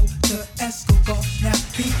Esco, the Escobar. Now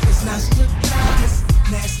he is Nostradamus.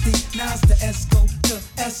 Nasty, Nas the Esco, the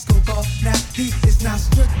Escobar. Now he is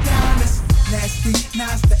Nostradamus. Nasty,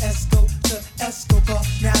 Nas the Esco, the Escobar.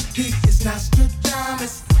 Now he is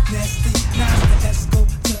Nostradamus. Nasty, Nas the Esco,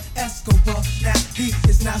 the Escobar. Now he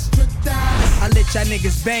is Nostradamus. I let y'all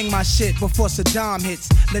niggas bang my shit before Saddam hits.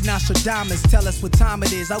 Let Nostradamus tell us what time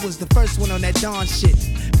it is. I was the first one on that Dawn shit.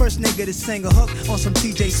 First nigga to sing a hook on some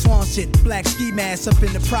TJ Swan shit. Black ski mask up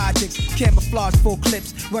in the projects. Camouflage full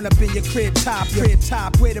clips. Run up in your crib top.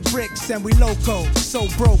 Where the bricks and we loco. So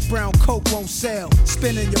broke, brown coke won't sell.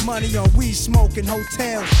 Spending your money on weed, smoke, and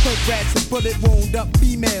hotels. Hood rats and bullet wound up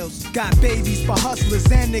females. Got babies for hustlers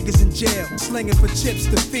and niggas in jail. Slinging for chips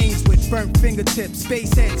to fiends with burnt fingertips.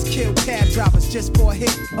 Space heads kill cab drivers just for a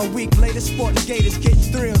hit. A week later, sporting gators getting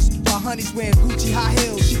thrills. My honey's wearing Gucci high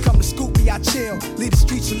heels. She come to scoop me, I chill. Leave the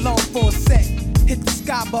streets alone for a sec. Hit the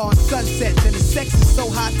sky bar on sunset. Then the sex is so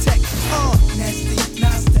high tech. Nasty,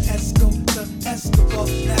 Nas the Esco, the Escobar.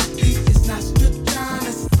 Now he is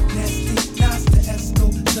Nostradamus. Nasty, Nas the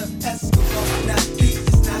Esco, the Escobar. Now he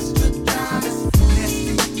is Nostradamus.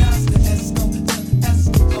 Nasty, Nas the Esco, the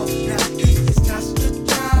Escobar. Now he is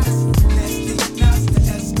Nostradamus. Nasty, Nas the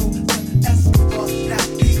Esco, the Escobar. Now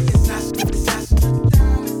he is Nostradamus.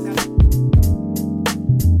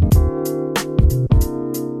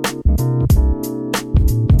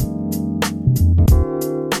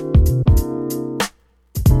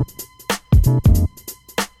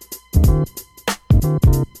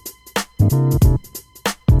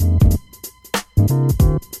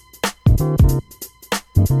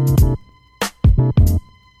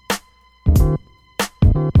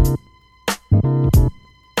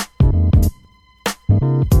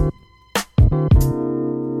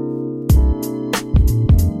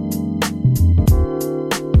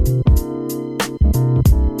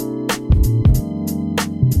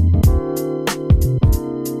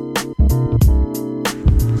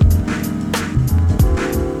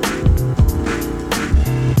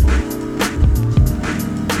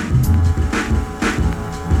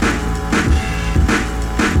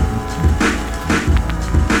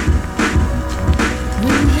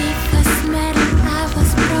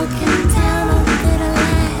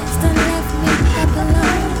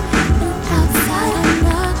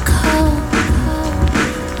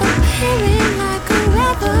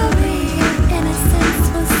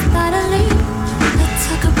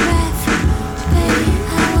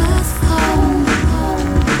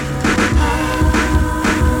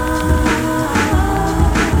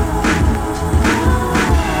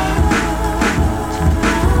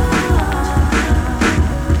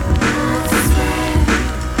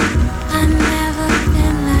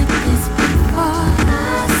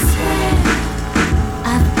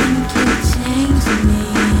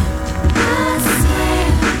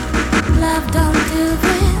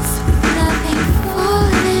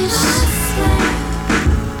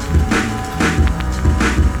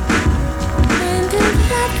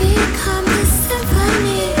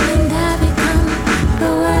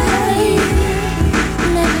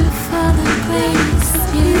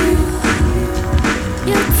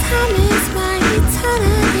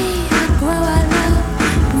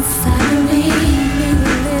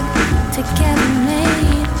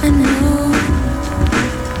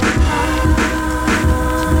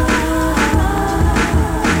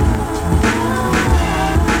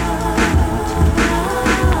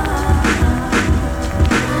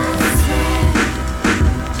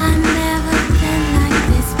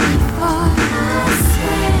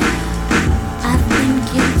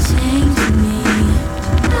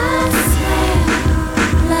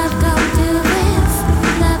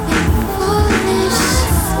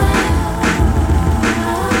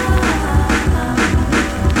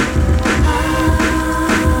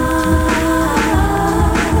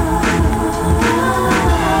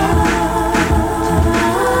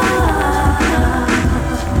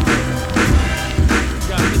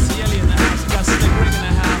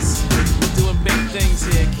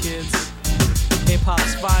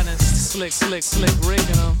 Slick Rick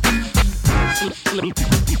and them.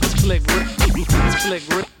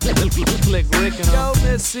 Slick Rick and them. Go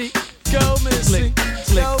Missy, go Missy,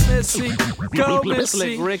 go Missy, go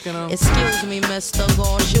Missy. Rick and them. Excuse me, Mr.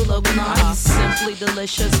 Gosh, you look nice. Simply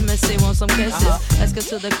delicious, Missy, want some kisses? Let's get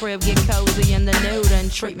to the crib, get cozy in the nude,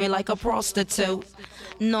 and treat me like a prostitute.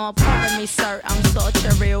 No, pardon me, sir, I'm such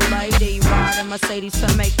a real lady. Riding Mercedes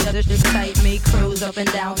to make the dictate me. Cruise up and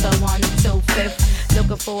down to 125th.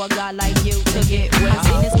 Looking for a guy like you to get with.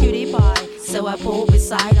 Seen his cutie pie, so I pulled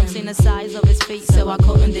beside him. Seen the size of his feet, so I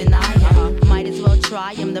couldn't deny him. Might as well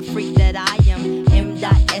try him, the freak that I am.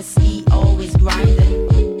 M.S.E. always grinding.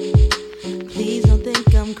 Please don't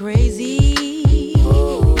think I'm crazy,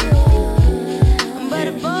 but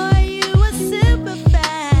a boy, you a super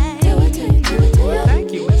fan.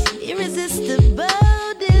 Thank you. Irresistible,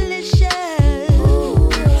 delicious,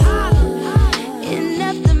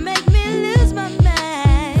 enough to make me lose my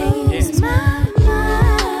mind. Yes. No,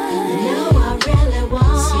 I really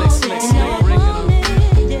want Slick, it.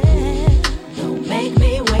 Yeah. Don't make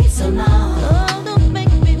me wait so long. Oh, don't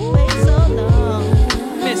make me wait so long.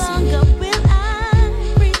 No longer will I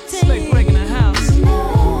pretend. Slick Rick in the house.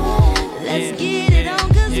 Let's get it on,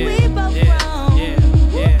 cause we both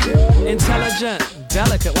grown. Intelligent,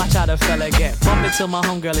 delicate, watch how the fella get. Bump it to my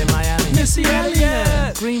homegirl in Miami, Missy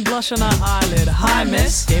Elliott. Green blush on her eyelid, hi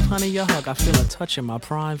miss. Gave honey a hug, I feel a touch in my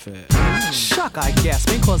private. Shock, I guess,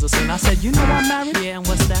 may cause a scene. I said, you know I'm married? Yeah, and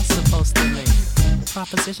what's that supposed to mean?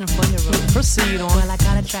 Proposition for your room. Proceed on. Well, I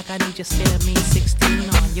got a track, I need you spit me 16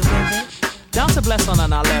 on. You with it? Down to bless on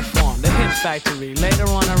our left arm, the hit factory. Later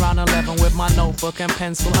on around 11 with my notebook and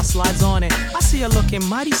pencil, I slides on it. I see her looking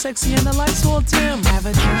mighty sexy and the lights all dim. Have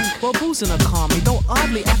a drink. Well, boozing her calm me, though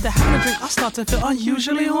oddly after having a drink I start to feel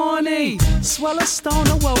unusually horny. Swell a stone,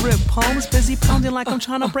 a well-ripped poems, busy pounding like I'm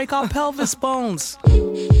trying to break our pelvis bones.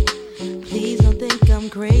 Please don't think I'm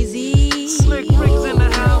crazy. Slick Rick's in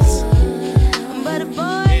the house. But a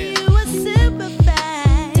boy, you a super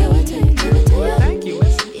fan. Thank you.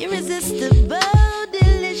 Irresistible,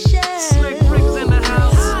 delicious. Slick Rick's in the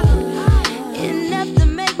house. Enough to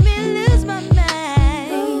make me lose my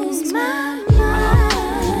mind. Lose my mind.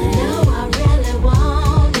 No, I really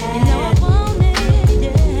want it. You know I want it,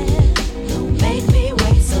 yeah. Don't make me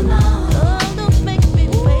wait so long. Oh, don't make me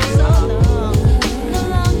wait so long. No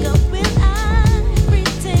longer will I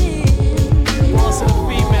pretend. Also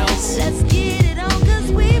females. Let's get it on, cause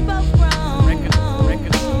we both grown.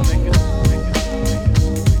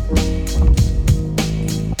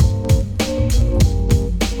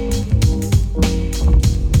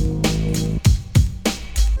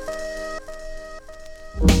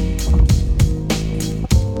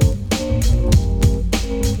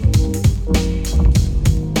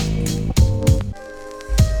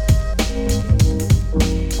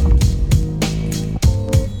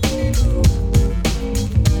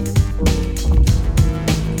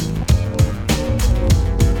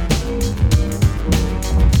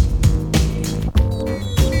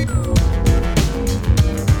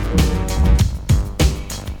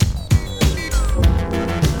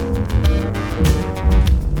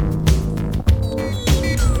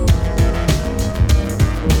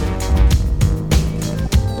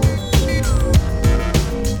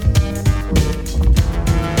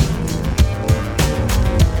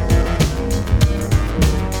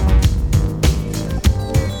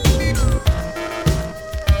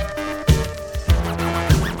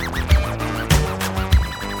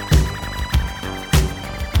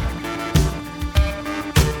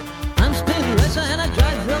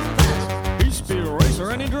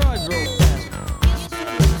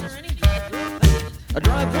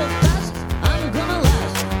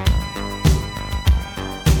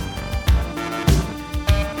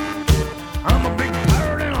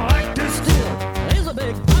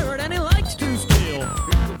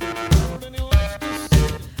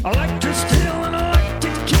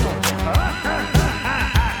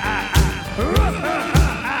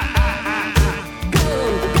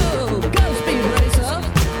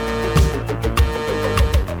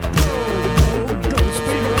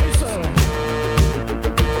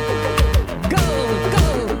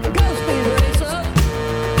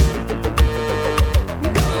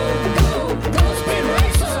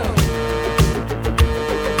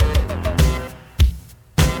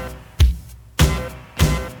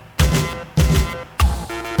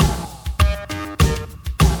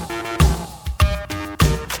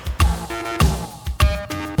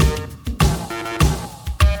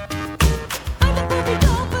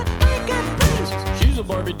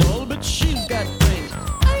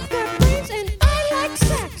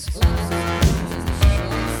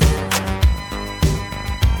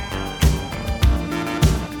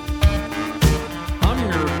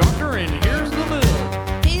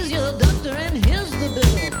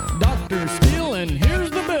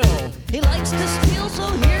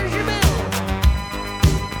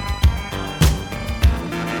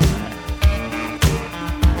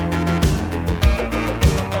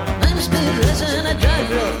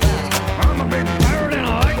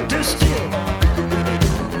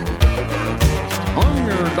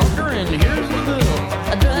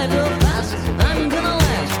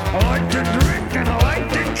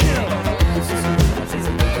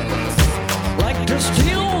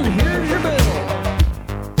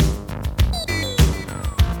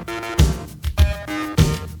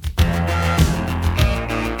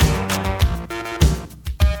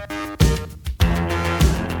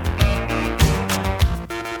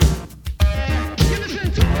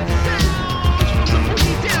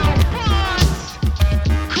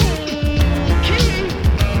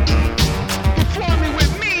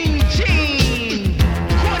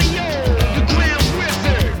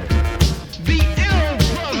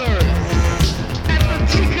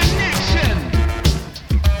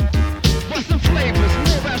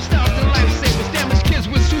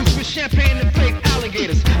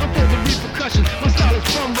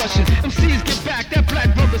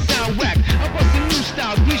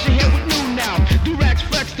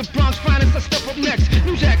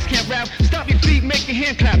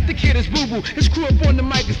 kid is Boo Boo. His crew up on the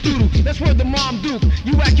mic is Doodoo. That's where the Mom Duke.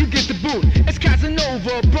 You act, you get the boot. It's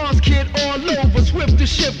Casanova, Bronze Kid all over. Swift to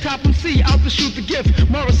shift, top MC, out to shoot the gift.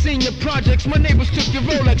 Mara Senior Projects, my neighbors took your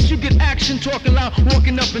Rolex. You get action, talking loud,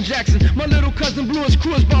 walking up in Jackson. My little cousin Blue, his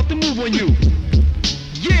crew is about to move on you.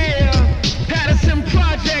 Yeah, Patterson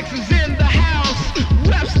Projects is in the house.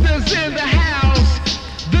 Webster's in the house.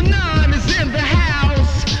 The Nine is in the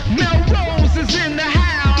house. Melrose is in the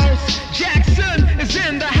house. Jackson is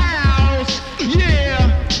in the house.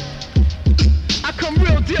 Yeah. I come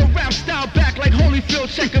real deal rap style back like Holyfield.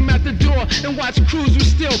 Check him at the door and watch crews who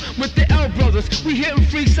still with the L brothers. We hitting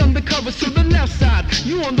freaks undercover to the left side.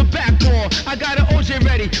 You on the back wall. I got an OJ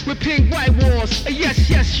ready with pink white walls. Yes,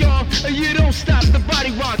 yes, y'all. You don't stop the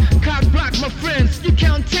body rock. Cock block, my friends. You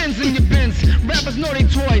count tens in your bins. Rappers know they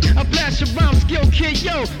toy. I blast your rhyme skill, kid.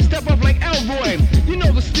 Yo, step up like Elroy. You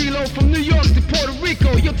know the stilo from New York to Puerto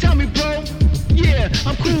Rico. Yo, tell me, bro. Yeah,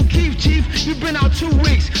 I'm cool, Keith, Chief. You been out 2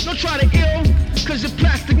 weeks. Don't try to ill, cause your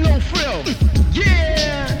plastic no frill.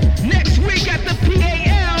 Yeah, next week at the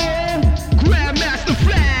PAL, Grandmaster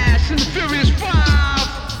Flash and the Furious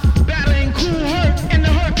 5, battling Cool Herc and the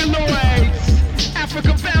Herculoids,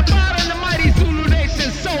 Africa Vampire and the Mighty Zulu Nation,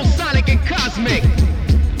 Soul Sonic and Cosmic.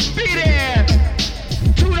 Be there,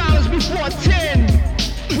 $2 before 10,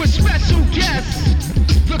 with special guests,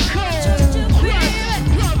 the Cold Crush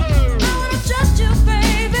Brothers. Trust you,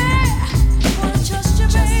 baby. Wanna trust you,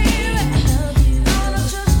 baby. Wanna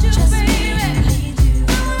trust you, baby.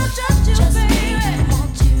 Wanna trust you, baby.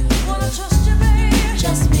 Wanna trust you, baby.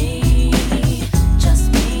 Just me,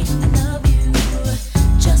 I love you.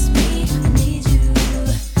 Just me, I need you.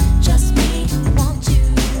 Just me, I want you.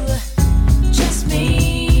 Just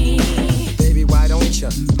me. Baby, why don't you?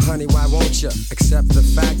 Honey, why won't you? Accept the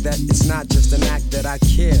fact that it's not just an act that I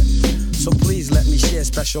care. So please let me share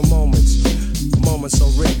special moments so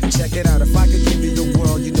rare. Check it out, if I could give you the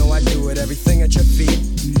world, you know I'd do it. Everything at your feet,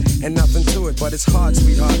 and nothing to it. But it's hard,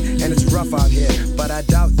 sweetheart, and it's rough out here. But I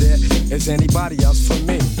doubt there is anybody else for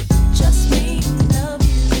me. Just me, I love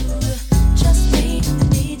you. Just me, I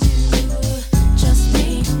need you. Just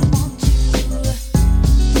me, I want you.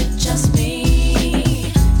 Just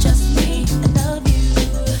me, I love you.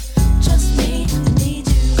 Just me, I need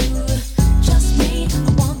you. Just me, I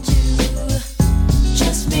want you.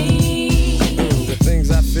 Just me. The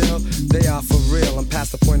things I feel, they are for real. I'm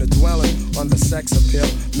past the point of dwelling on the sex appeal.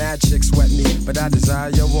 Mad chicks sweat me, but I desire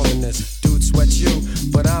your womanness. Dudes sweat you,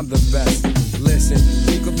 but I'm the best. Listen,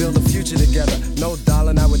 we could build a future together. No,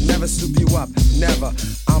 darling, I would never soup you up. Never.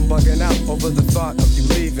 I'm bugging out over the thought of you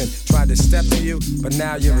leaving. Tried to step to you, but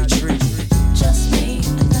now you're retreating. Just me, I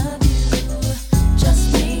love you.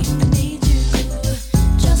 Just me, I need you.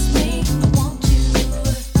 Just me, I want you.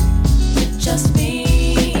 Just me.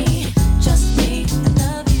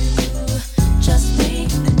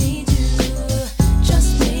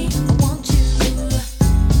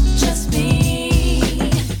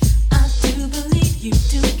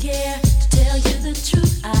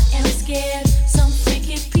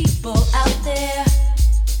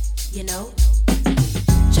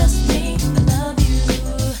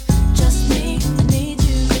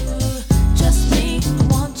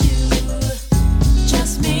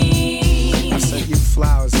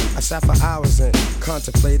 Sat for hours and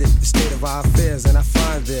contemplated the state of our affairs, and I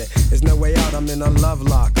find there's no way out. I'm in a love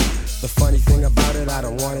lock. The funny thing about it, I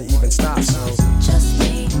don't want to even stop. So just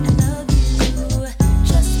me, I love you.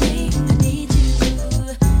 Just me, I need you.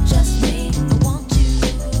 Just me, I want you.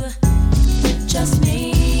 Just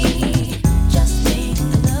me. Just me, I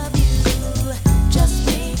love you. Just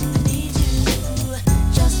me, I need you.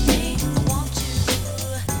 Just me, I want you.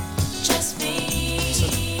 Just me.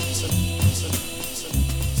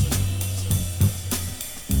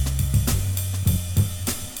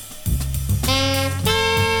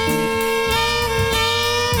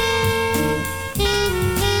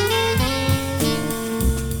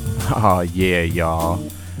 Oh yeah, y'all.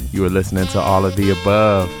 You were listening to all of the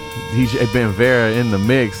above. DJ Ben Vera in the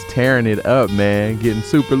mix, tearing it up, man. Getting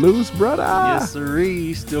super loose, brother. Yes,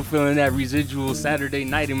 sirree. Still feeling that residual Saturday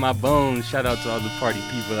night in my bones. Shout out to all the party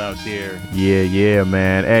people out there. Yeah,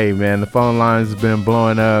 man. Hey, man, the phone lines have been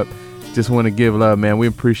blowing up. Just want to give love, man. We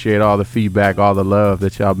appreciate all the feedback, all the love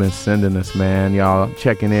that y'all been sending us, man. Y'all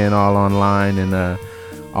checking in all online and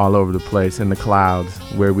all over the place in the clouds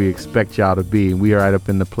where we expect y'all to be. We are right up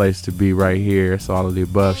in the place to be right here. It's all of the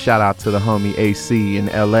above. Shout out to the homie AC in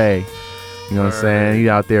LA. You know what I'm saying? He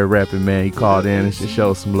out there repping, man. He called in and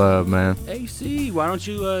show some love, man. AC, why don't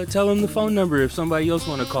you tell him the phone number if somebody else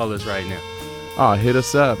want to call us right now? Oh, hit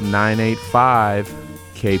us up,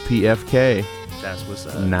 985-KPFK. That's what's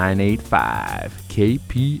up. 985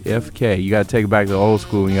 KPFK. You got to take it back to the old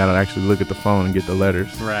school and you got to actually look at the phone and get the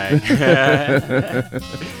letters. Right.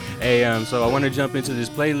 Hey, so I want to jump into this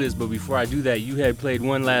playlist, but before I do that, you had played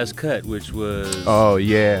one last cut, which was... Oh,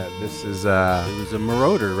 yeah. This is... it was a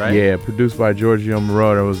Marauder, right? Yeah, produced by Giorgio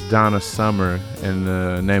Moroder. It was Donna Summer, and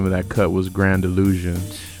the name of that cut was Grand Illusion.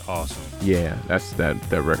 Awesome. Yeah,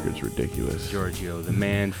 that record's ridiculous. Giorgio, the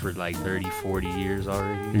man for like 30, 40 years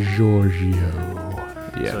already. Giorgio.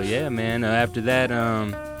 Yeah. So, yeah, man, after that,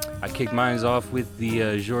 I kicked mine off with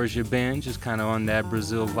the Georgia Band, just kind of on that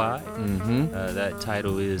Brazil vibe. Mm-hmm. That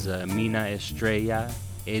title is Mina Estrella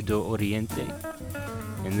e do Oriente.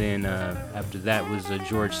 And then after that was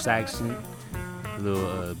George Saxon, a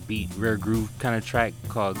little beat, rare groove kind of track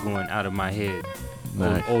called Going Out of My Head.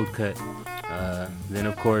 Nice. Old cut. Then,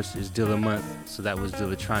 of course, is Dilla Month, so that was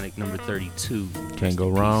Dillatronic number 32. Can't go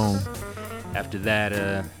wrong. After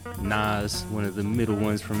that, Nas, one of the middle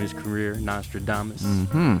ones from his career, Nostradamus.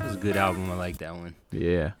 Mm-hmm. It was a good album. I like that one.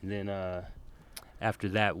 Yeah. And then after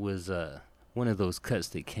that was one of those cuts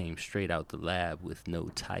that came straight out the lab with no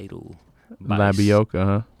title. Labioca,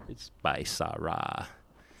 huh? It's by Sarah.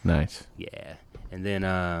 Nice. Yeah. And then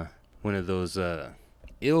one of those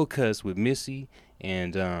ill cuts with Missy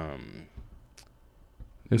and...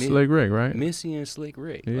 It's Slick Rick, right? Missy and Slick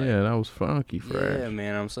Rick. Yeah, that was funky fresh. Yeah,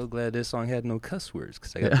 man, I'm so glad this song had no cuss words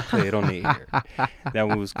because I got to play it on the air. That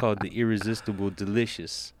one was called The Irresistible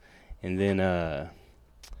Delicious. And then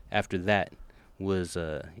after that was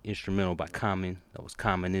instrumental by Common. That was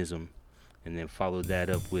Commonism. And then followed that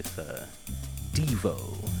up with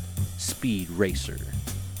Devo, Speed Racer.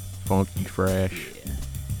 Funky fresh. Yeah.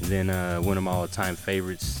 And then one of my all-time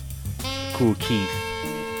favorites, Kool Keith,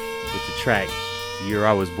 with the track The Year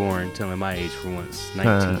I Was Born, telling my age for once,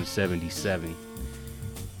 1977.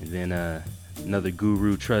 And then another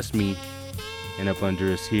Guru, Trust Me, and up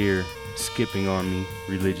under us here, Skipping on Me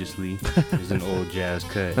religiously, is an old jazz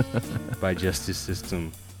cut by Justice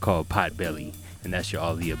System called Potbelly. And that's your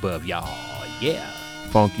All the Above, y'all. Yeah.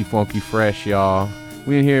 Funky, funky fresh, y'all.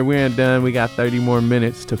 We in here, we ain't done. We got 30 more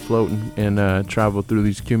minutes to float and travel through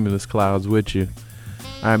these cumulus clouds with you.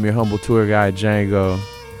 I'm your humble tour guide, Django.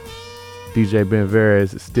 DJ Ben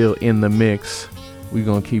Veras is still in the mix. We're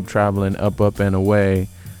going to keep traveling up, and away.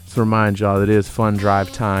 Just remind y'all that it is fun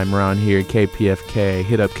drive time around here at KPFK.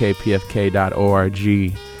 Hit up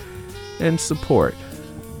kpfk.org and support.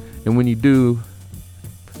 And when you do,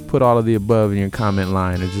 put all of the above in your comment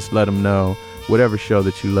line and just let them know whatever show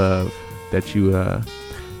that you love, that you're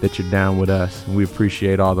down with us. And we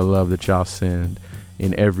appreciate all the love that y'all send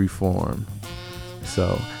in every form.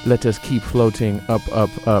 So let us keep floating up,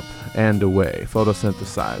 and away.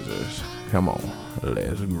 Photosynthesizers. Come on,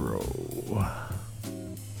 let's grow.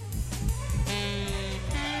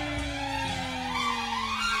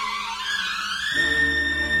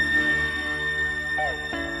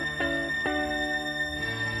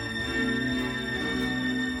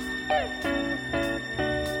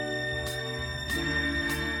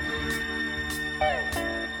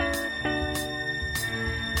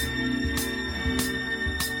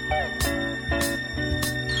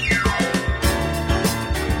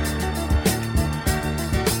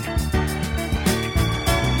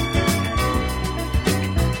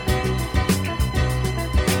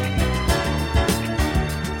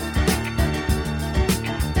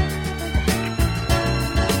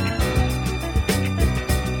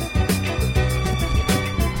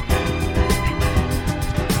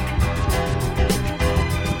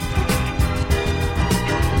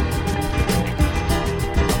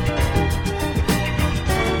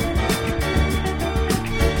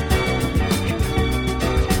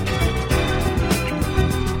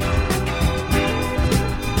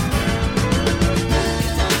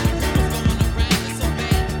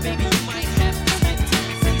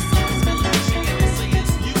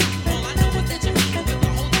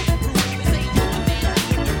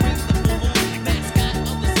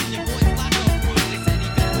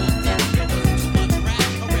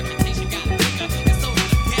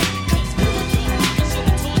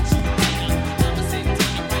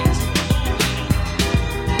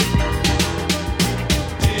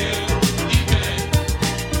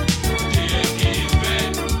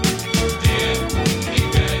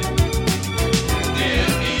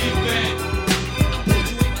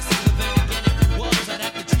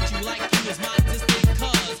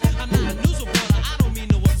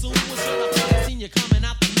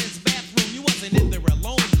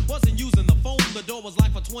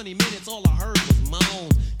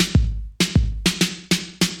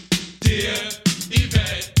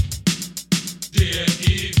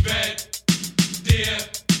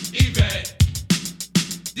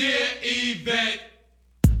 Yvette.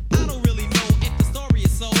 I don't really know if the story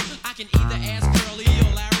is so. I can either ask Curly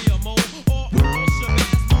or Larry or Mo or Earl,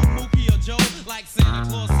 Shabazz, Mookie or Joe. Like Santa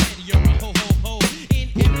Claus said, you're a ho ho ho. In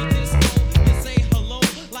every disco, you say hello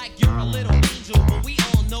like you're a little angel. But we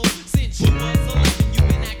all know since you was 11, you've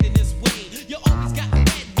been acting this way. You always got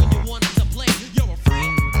mad when you wanted to play. You're a freak.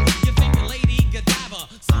 You think you're Lady Godiva.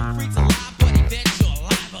 Some freaks alive, but Yvette, you're alive.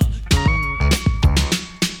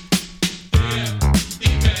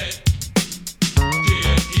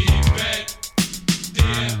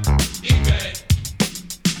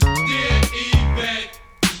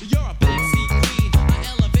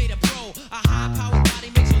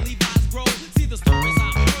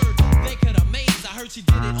 She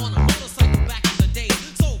did it on a motorcycle back in the day.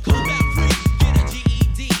 So calm down, freak, get a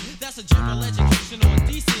GED. That's a general education on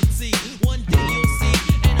decency. One day you'll see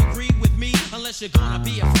and agree with me. Unless you're gonna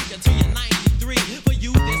be a freak until you're 93. For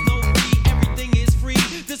you, there's no fee, everything is free.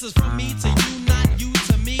 This is from me to you, not you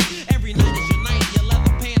to me. Every night is your night, your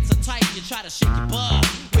leather pants are tight. You try to shake your butt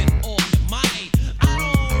with all your might. I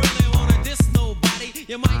don't really wanna diss nobody.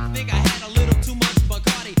 You might think I had a little too much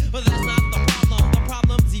Bacardi, but that's not the problem. The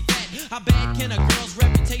problem's Yvette. How bad can a girl's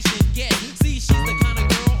reputation get? See, she's the kind of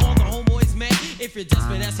girl all the homeboys met. If you're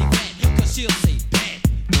desperate, that's Yvette, cause she'll say bet.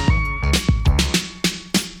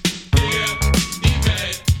 Dear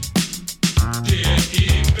Yvette, dear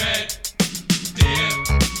Yvette, dear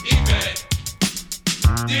Yvette,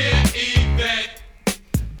 dear Yvette.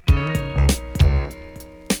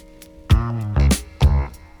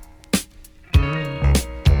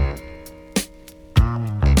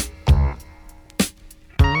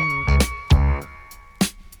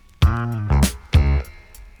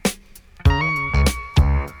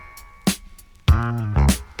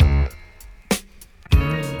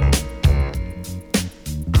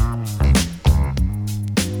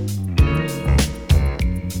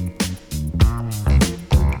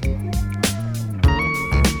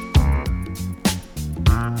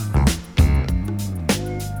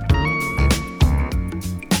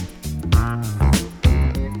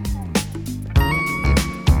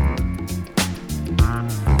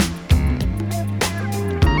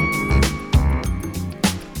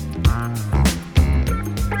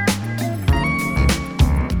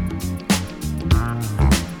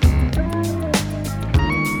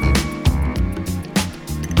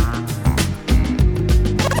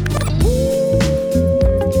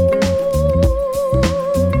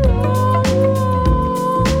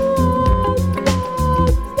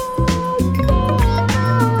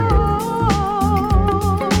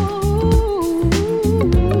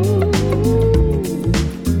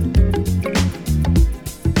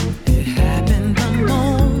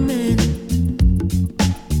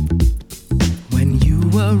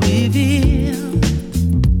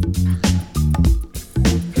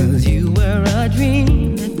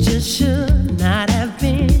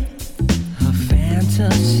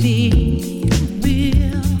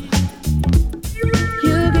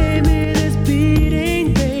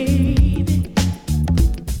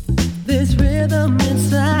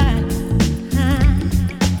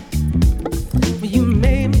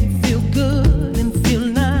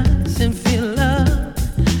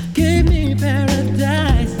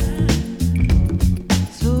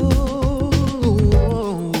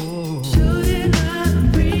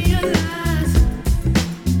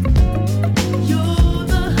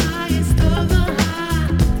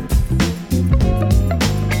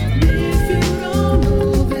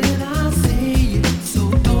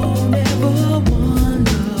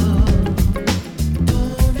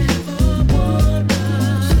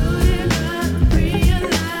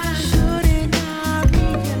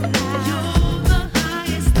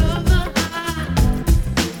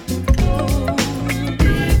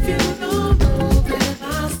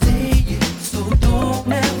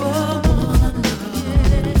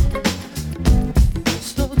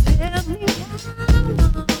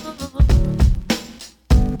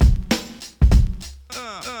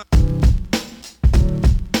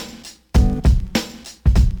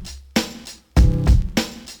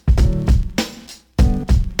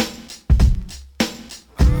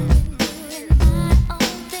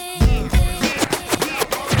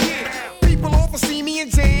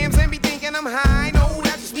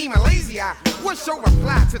 What's your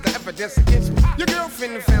reply to the evidence against me? Your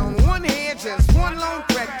girlfriend found one hair, just one lone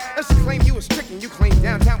thread. And she claimed you was tricking, you claim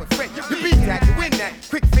downtown with Fred. You beat that, you win that.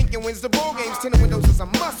 Quick thinking wins the ball games. Tinted windows is a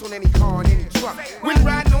must on any car and any truck. When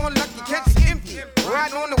riding on luck, you catch it empty.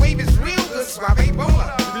 Riding on the wave is real good, suave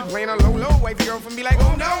bowler. You be playing a low, wavy girlfriend be like,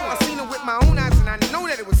 oh no. I seen her with my own eyes and I know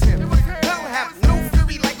that it was him. Hell have no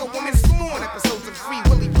fury like a woman scorn. Episodes of Free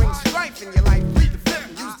Willy bring strife in your life. Read the flip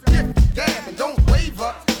and use the gift, yeah.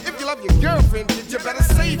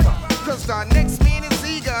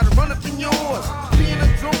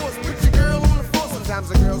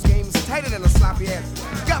 Sometimes a girl's game is tighter than a sloppy ass.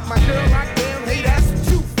 Got my girl locked down, hey, that's a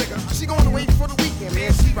true figure. She going away for the weekend,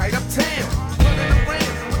 man, she right uptown. Running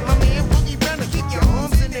around with my man Boogie Runner. Keep your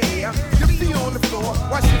arms in the air, your feet on the floor.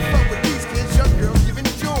 Watch you fuck with these kids, your girl giving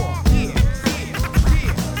the jaw. Yeah, yeah,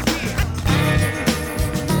 yeah, yeah.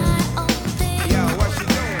 Yo, what you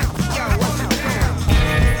doing? Yo, what you doing?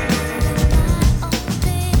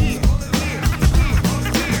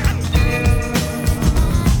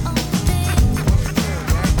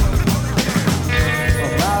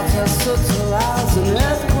 About as subtle as an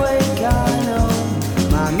earthquake, I know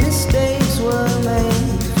my mistakes were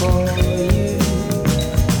made for you.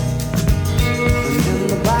 And in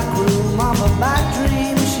the back room of a bad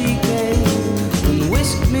dream, she came and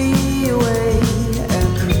whisked me away and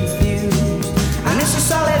confused. And it's as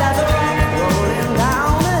solid as a rock rolling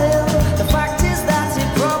down a hill. The fact is that it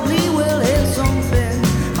probably will hit something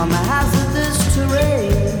on the hazardous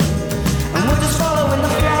terrain. And we're just following the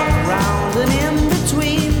flock round and in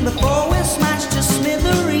between. Before we're smashed to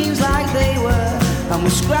smithereens like they were, and we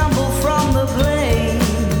scramble from the plane.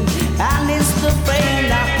 And it's the frame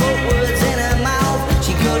that put words in her mouth.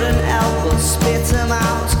 She couldn't help but spit them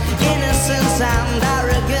out. Innocence and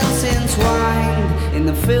arrogance entwined in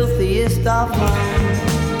the filthiest of minds.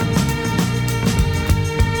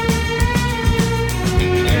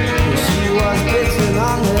 She was bitten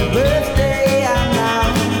on her birthday, and now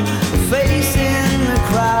the face in the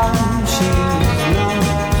crowd she's not.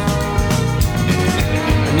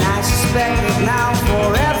 And I suspect that now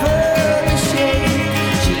forever the shade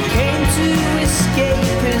she came to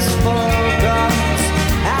escape is forgot.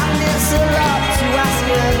 And it's a lot to ask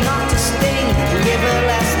her not to sting and give her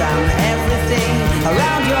less than everything.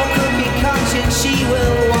 Around your cookie conscience she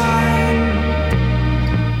will whine.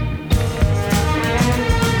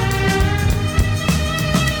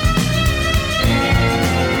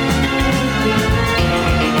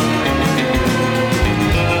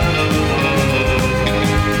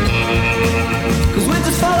 Cause we're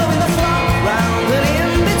just following the flock round and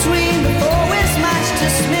in between. Before we're smashed to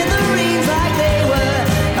smithereens like they were,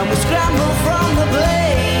 and we scramble from the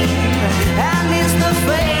blame. And it's the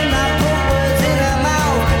flame that put words in her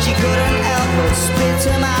mouth. She couldn't help but spit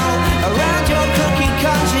them out. Around your cookie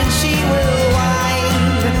conscience she will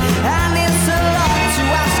wind. And it's a lot to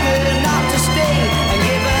ask her not to stay and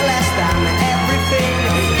give her less than everything.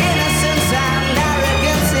 Innocence and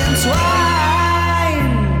arrogance entwined.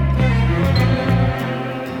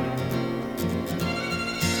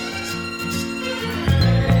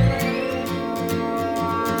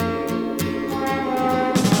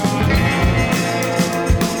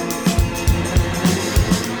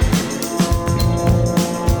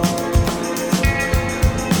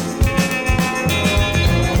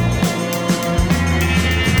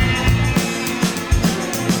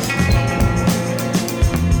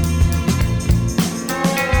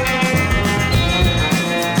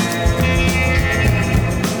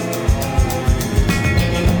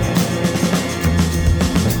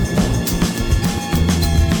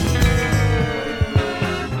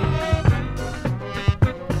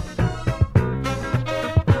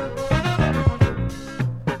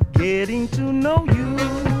 Getting to know you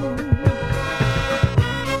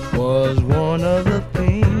was one of the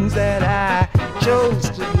things that I chose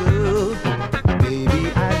to do.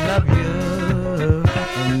 Baby, I love you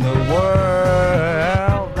in the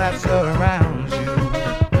world that surrounds you.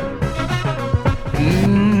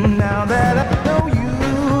 Now that I know you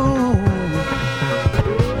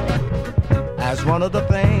as one of the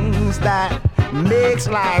things that makes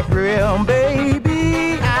life real,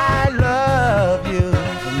 baby, I love you.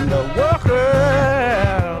 The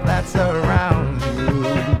world that surrounds you.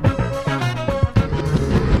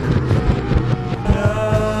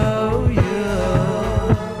 Know you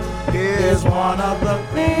is one of the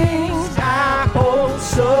things I hold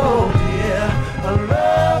so dear. A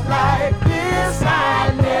love like this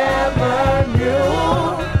I never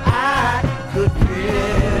knew I could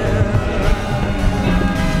feel.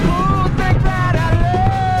 Who think that I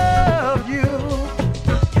love you?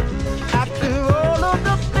 After all of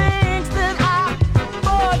the things that I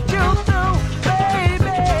put you through,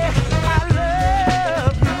 baby, I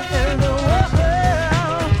love you in the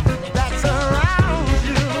world that surrounds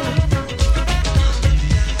you.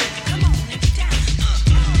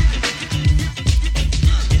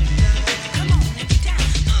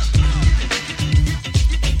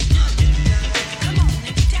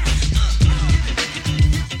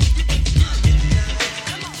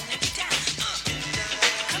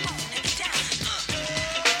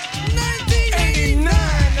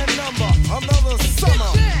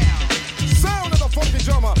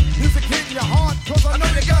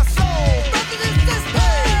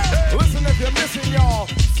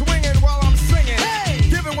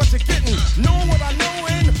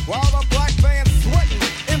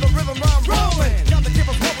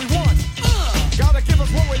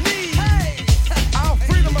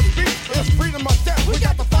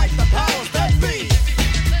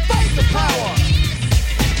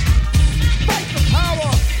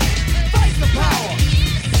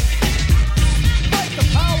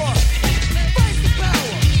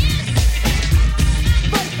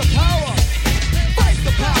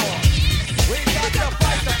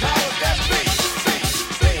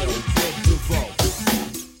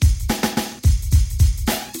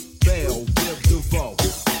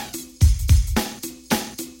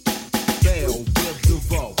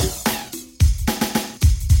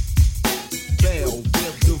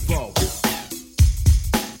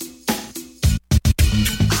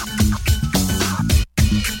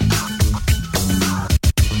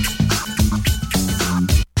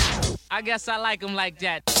 I guess I like them like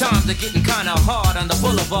that. Times are getting kinda hard on the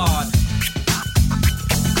boulevard.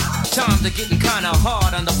 Times are getting kinda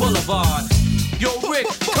hard on the boulevard. Yo, Rick,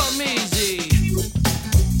 come easy.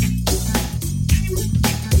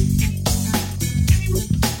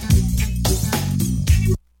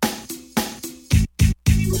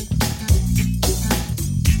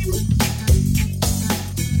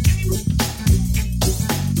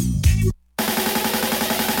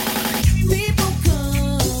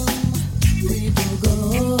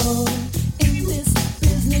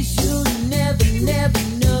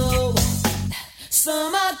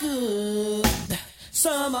 Some are good,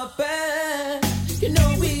 some are bad. You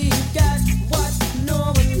know we've got what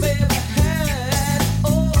no one's ever had.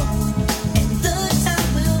 Oh, and the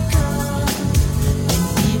time will come when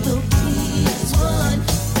we will be as one.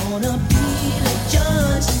 Wanna be the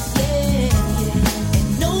judge, yeah, yeah. And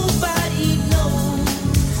nobody knows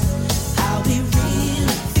how we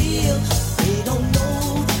really feel. They don't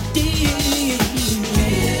know the deal.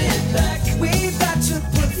 Get back, we've got to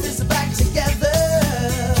put this back together.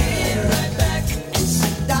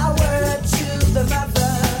 Our word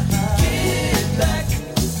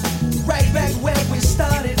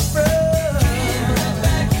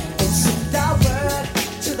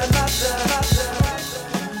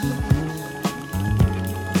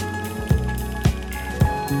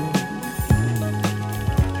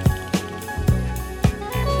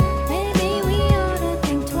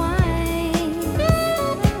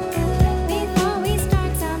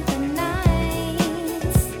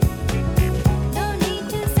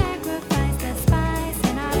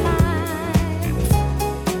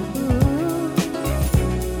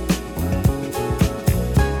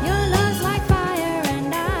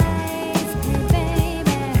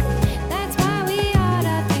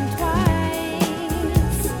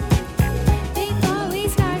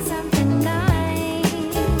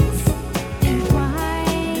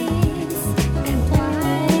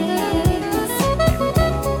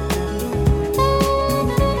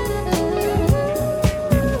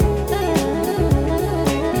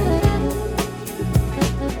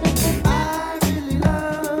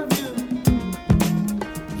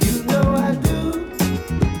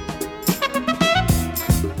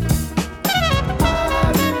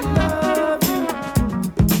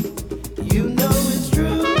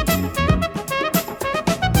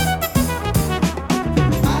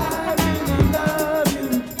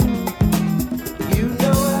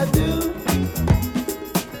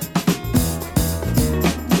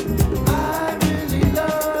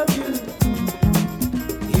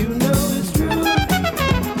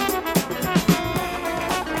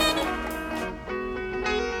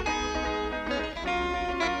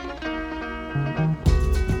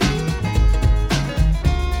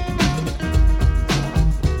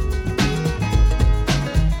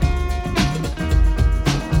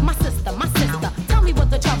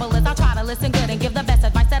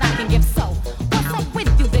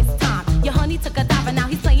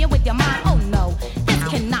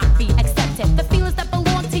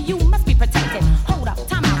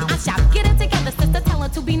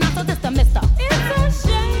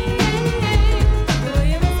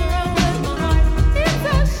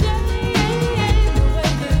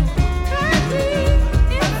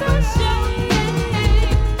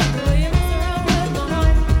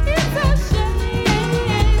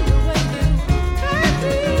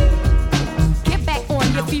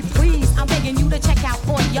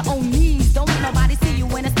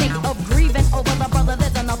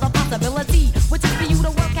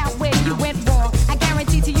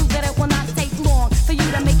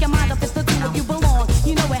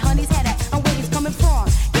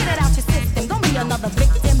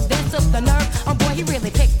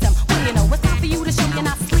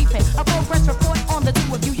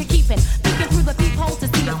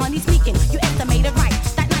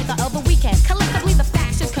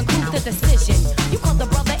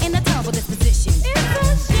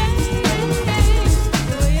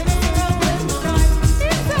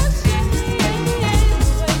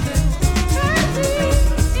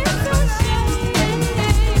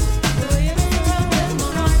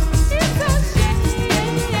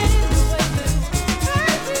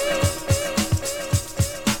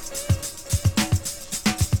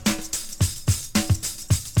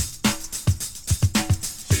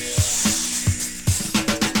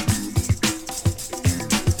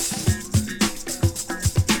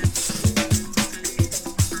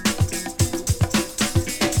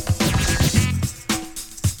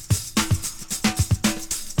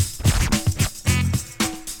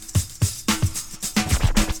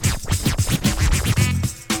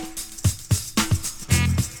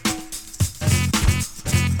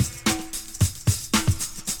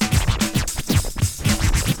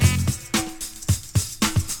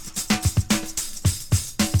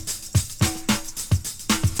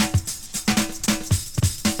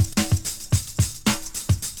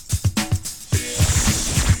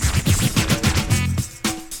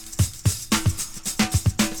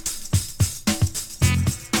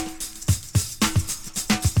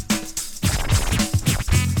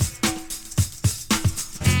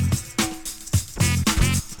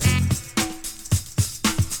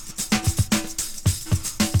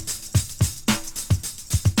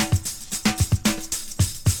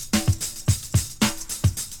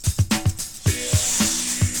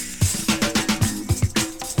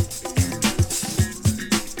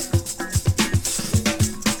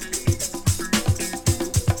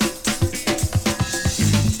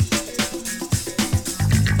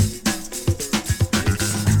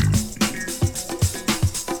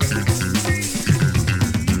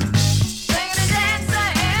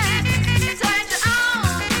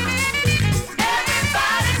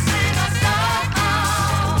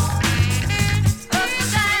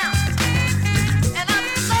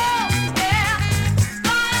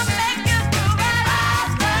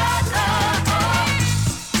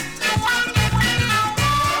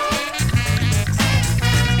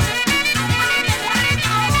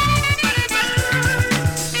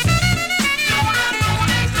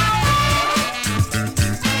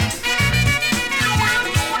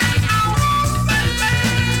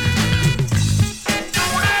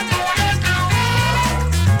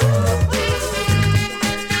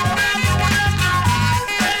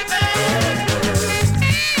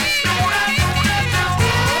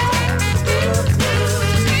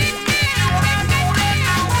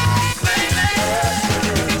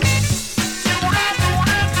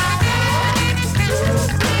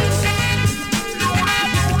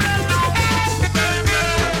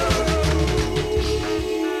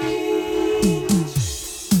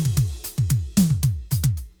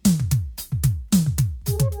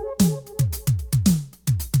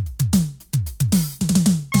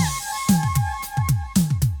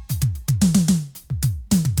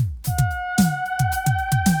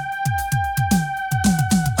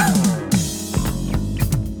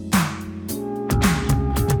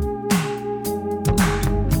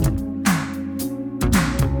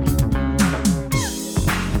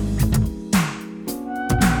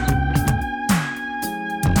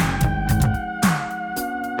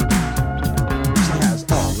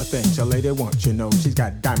you want. You know she's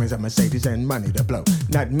got diamonds and Mercedes and money to blow.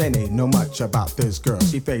 Not many know much about this girl.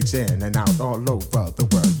 She fades in and out all over the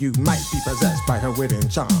world. You might be possessed by her wit and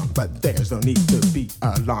charm, but there's no need to be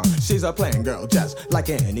alarmed. She's a plain girl just like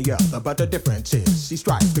any other, but the difference is she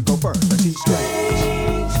strives to go further. She's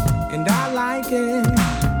strange, and I like it.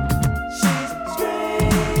 She's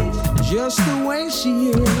strange, just the way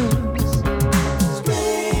she is.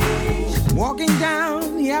 Strange, walking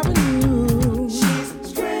down the avenue. She's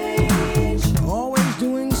strange, always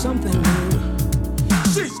doing something new.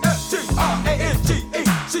 She's S-T-R-A-N-G-E.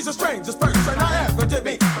 She's the strangest person I ever did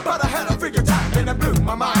meet, but I had a figure time and it blew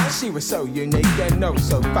my mind. She was so unique and oh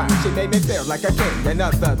so fine. She made me feel like a king and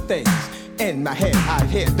other things. In my head, I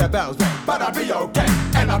hear the bells ring, but I'll be okay,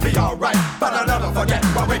 and I'll be alright. But I'll never forget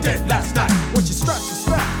what we did last night. When she struts the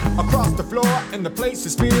slap across the floor, and the place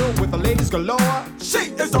is filled with the ladies galore. She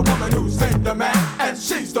is the woman who's in demand, and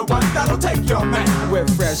she's the one that'll take your man. With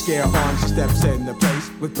fresh gear on, she steps in the place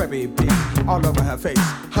with preppy beats all over her face.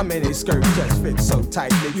 Her mini skirt just fits so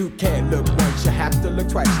tightly, you can't look once, you have to look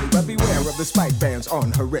twice. But beware of the spike bands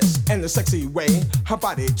on her wrist, and the sexy way her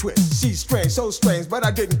body twists. She's strange, so strange, but I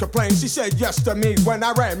didn't complain. She said yes to me when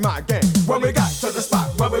I ran my game. When we got to the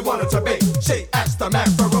spot where we wanted to be, she asked the man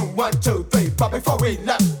for room 1, 2, 3. But before we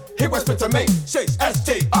left, he whispered to me, she's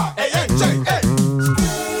S-T-R-A-N-G-E.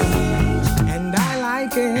 And I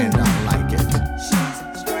like it. And I like it.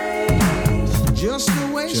 She's strange, just the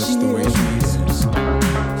way she is.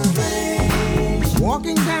 Strange,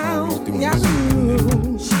 walking down the avenue.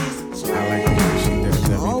 I like the way she does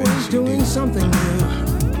everything. Always doing something new.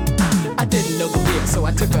 I didn't know the deal, so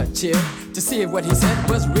I took a chill to see if what he said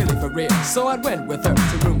was really for real. So I went with her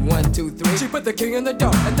to room 1, 2, 3. She put the key in the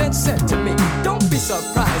door and then said to me, don't be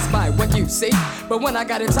surprised by what you see. But when I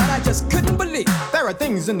got inside, I just couldn't believe. There are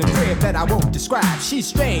things in the crib that I won't describe. She's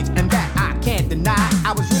strange and that I can't deny.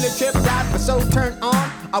 I was really tripped out but so turned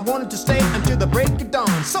on. I wanted to stay until the break of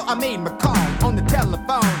dawn. So I made my call on the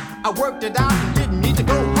telephone. I worked it out and didn't need to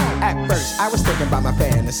go home. At first, I was thinking about my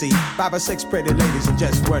fantasy. 5 or 6 pretty ladies and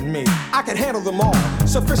just one me. I could handle them all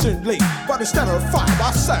sufficiently, but instead of 5,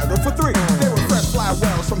 I settled for 3. They were fresh fly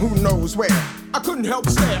wells from who knows where. I couldn't help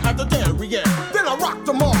stare at the derriere. Then I rocked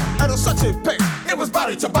them all at a such a pace. It was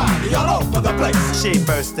body to body all over the place. She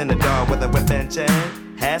burst in the door with a whip and chain.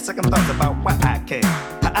 Had second thoughts about why I came.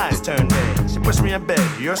 Her eyes turned red. She pushed me in bed.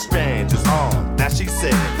 You're strange, is all that she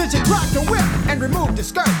said. Then she dropped the whip and removed the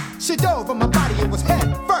skirt. She dove on my body, it was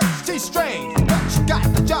head first. She's strange, but she got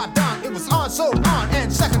the job done. It was on, so on,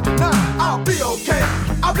 and second to none. I'll be okay,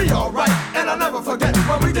 I'll be alright, and I'll never forget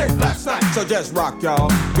what we did last night. So just rock,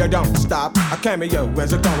 y'all, you don't stop. A cameo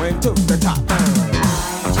as we're going to the top.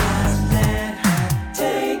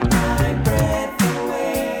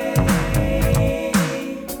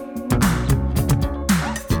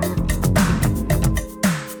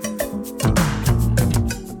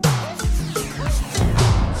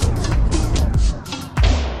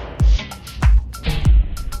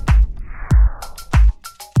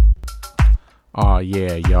 Oh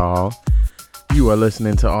yeah, y'all. You are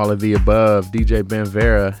listening to All of the Above. DJ Ben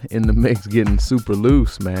Vera in the mix, getting super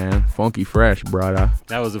loose, man. Funky fresh, brother.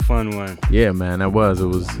 That was a fun one. Yeah, man, that was. It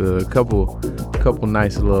was a couple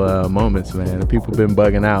nice little moments, man. People been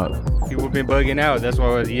bugging out. People been bugging out. That's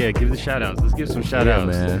why, give the shout outs. Let's give some shout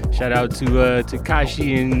outs. Man. Shout out to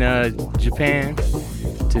Kashi in Japan,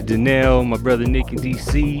 to Danelle, my brother Nick in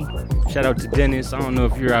DC. Shout out to Dennis. I don't know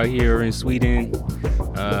if you're out here or in Sweden.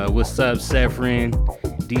 What's up, Sephrin?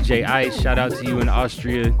 DJ Ice, shout out to you in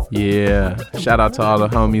Austria. Yeah, shout out to all the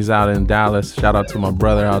homies out in Dallas. Shout out to my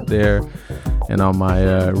brother out there and all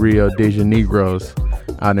my Rio de Janeiros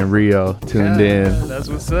out in Rio tuned in. That's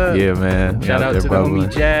what's up. Yeah, man. Shout out to the homie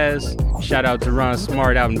Jazz. Shout out to Ron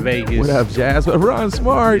Smart out in Vegas. What up, Jazz? Ron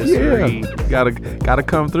Smart, yes, yeah. Gotta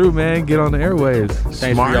come through, man. Get on the airwaves.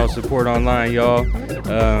 Thanks for y'all support online, y'all.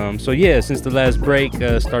 Since the last break,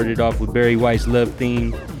 started off with Barry White's Love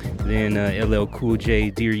Theme. Then LL Cool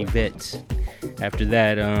J, Dear Yvette. After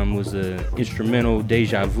that was an instrumental,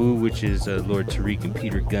 Deja Vu, which is Lord Tariq and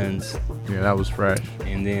Peter Guns. Yeah, that was fresh.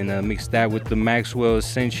 And then mixed that with the Maxwell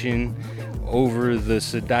Ascension over the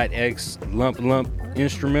Sadat X Lump Lump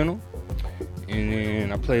instrumental. And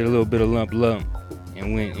then I played a little bit of Lump Lump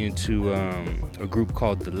and went into a group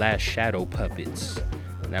called The Last Shadow Puppets.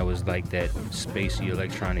 That was like that spacey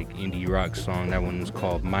electronic indie rock song. That one was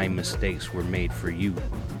called My Mistakes Were Made For You.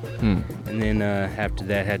 And then after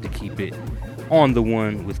that, had to keep it on the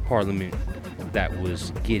one with Parliament. That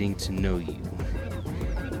was Getting to Know You.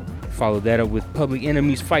 Followed that up with Public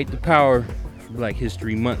Enemy's Fight the Power for Black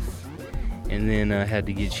History Month. And then had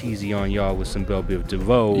to get cheesy on y'all with some Belle Biv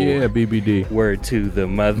DeVoe. Yeah, BBD. Word to the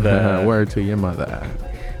mother. Word to your mother.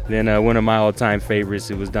 Then one of my all-time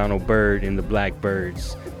favorites, it was Donald Byrd and the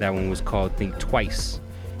Blackbirds. That one was called Think Twice.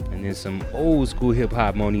 And then some old school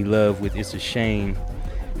hip-hop, Moni Love with It's a Shame.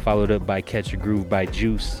 Followed up by Catch a Groove by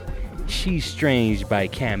Juice. She's Strange by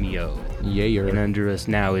Cameo. Yeah. And Under Us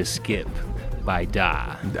Now is Skip by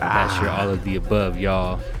Da. That's your all of the above,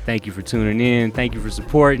 y'all. Thank you for tuning in. Thank you for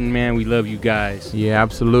supporting, man. We love you guys. Yeah,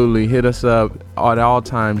 absolutely. Hit us up at all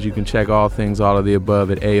times. You can check all things all of the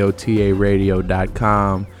above at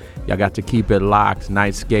AOTARadio.com. Y'all got to keep it locked.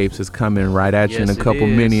 Nightscapes is coming right at you in a couple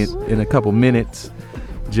minutes.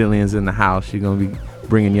 Jillian's in the house. She's gonna be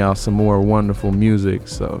bringing y'all some more wonderful music.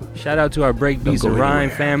 So shout out to our Breakbeats and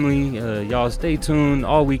Rhyme family. Y'all stay tuned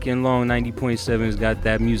all weekend long. 90.7's got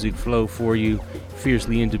that music flow for you.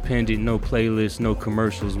 Fiercely independent, no playlists, no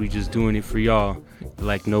commercials. We just doing it for y'all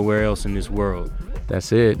like nowhere else in this world.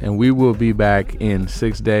 That's it. And we will be back in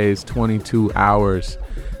 6 days, 22 hours.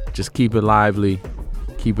 Just keep it lively.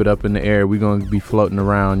 Keep it up in the air. We're going to be floating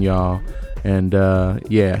around, y'all. And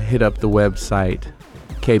hit up the website,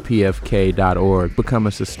 kpfk.org. Become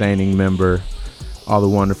a sustaining member. All the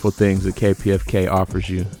wonderful things that KPFK offers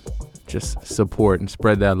you. Just support and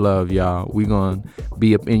spread that love, y'all. We're going to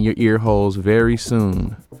be up in your ear holes very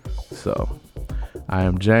soon. So, I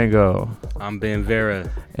am Django. I'm Ben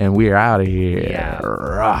Vera. And we are out of here.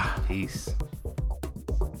 Yeah. Peace.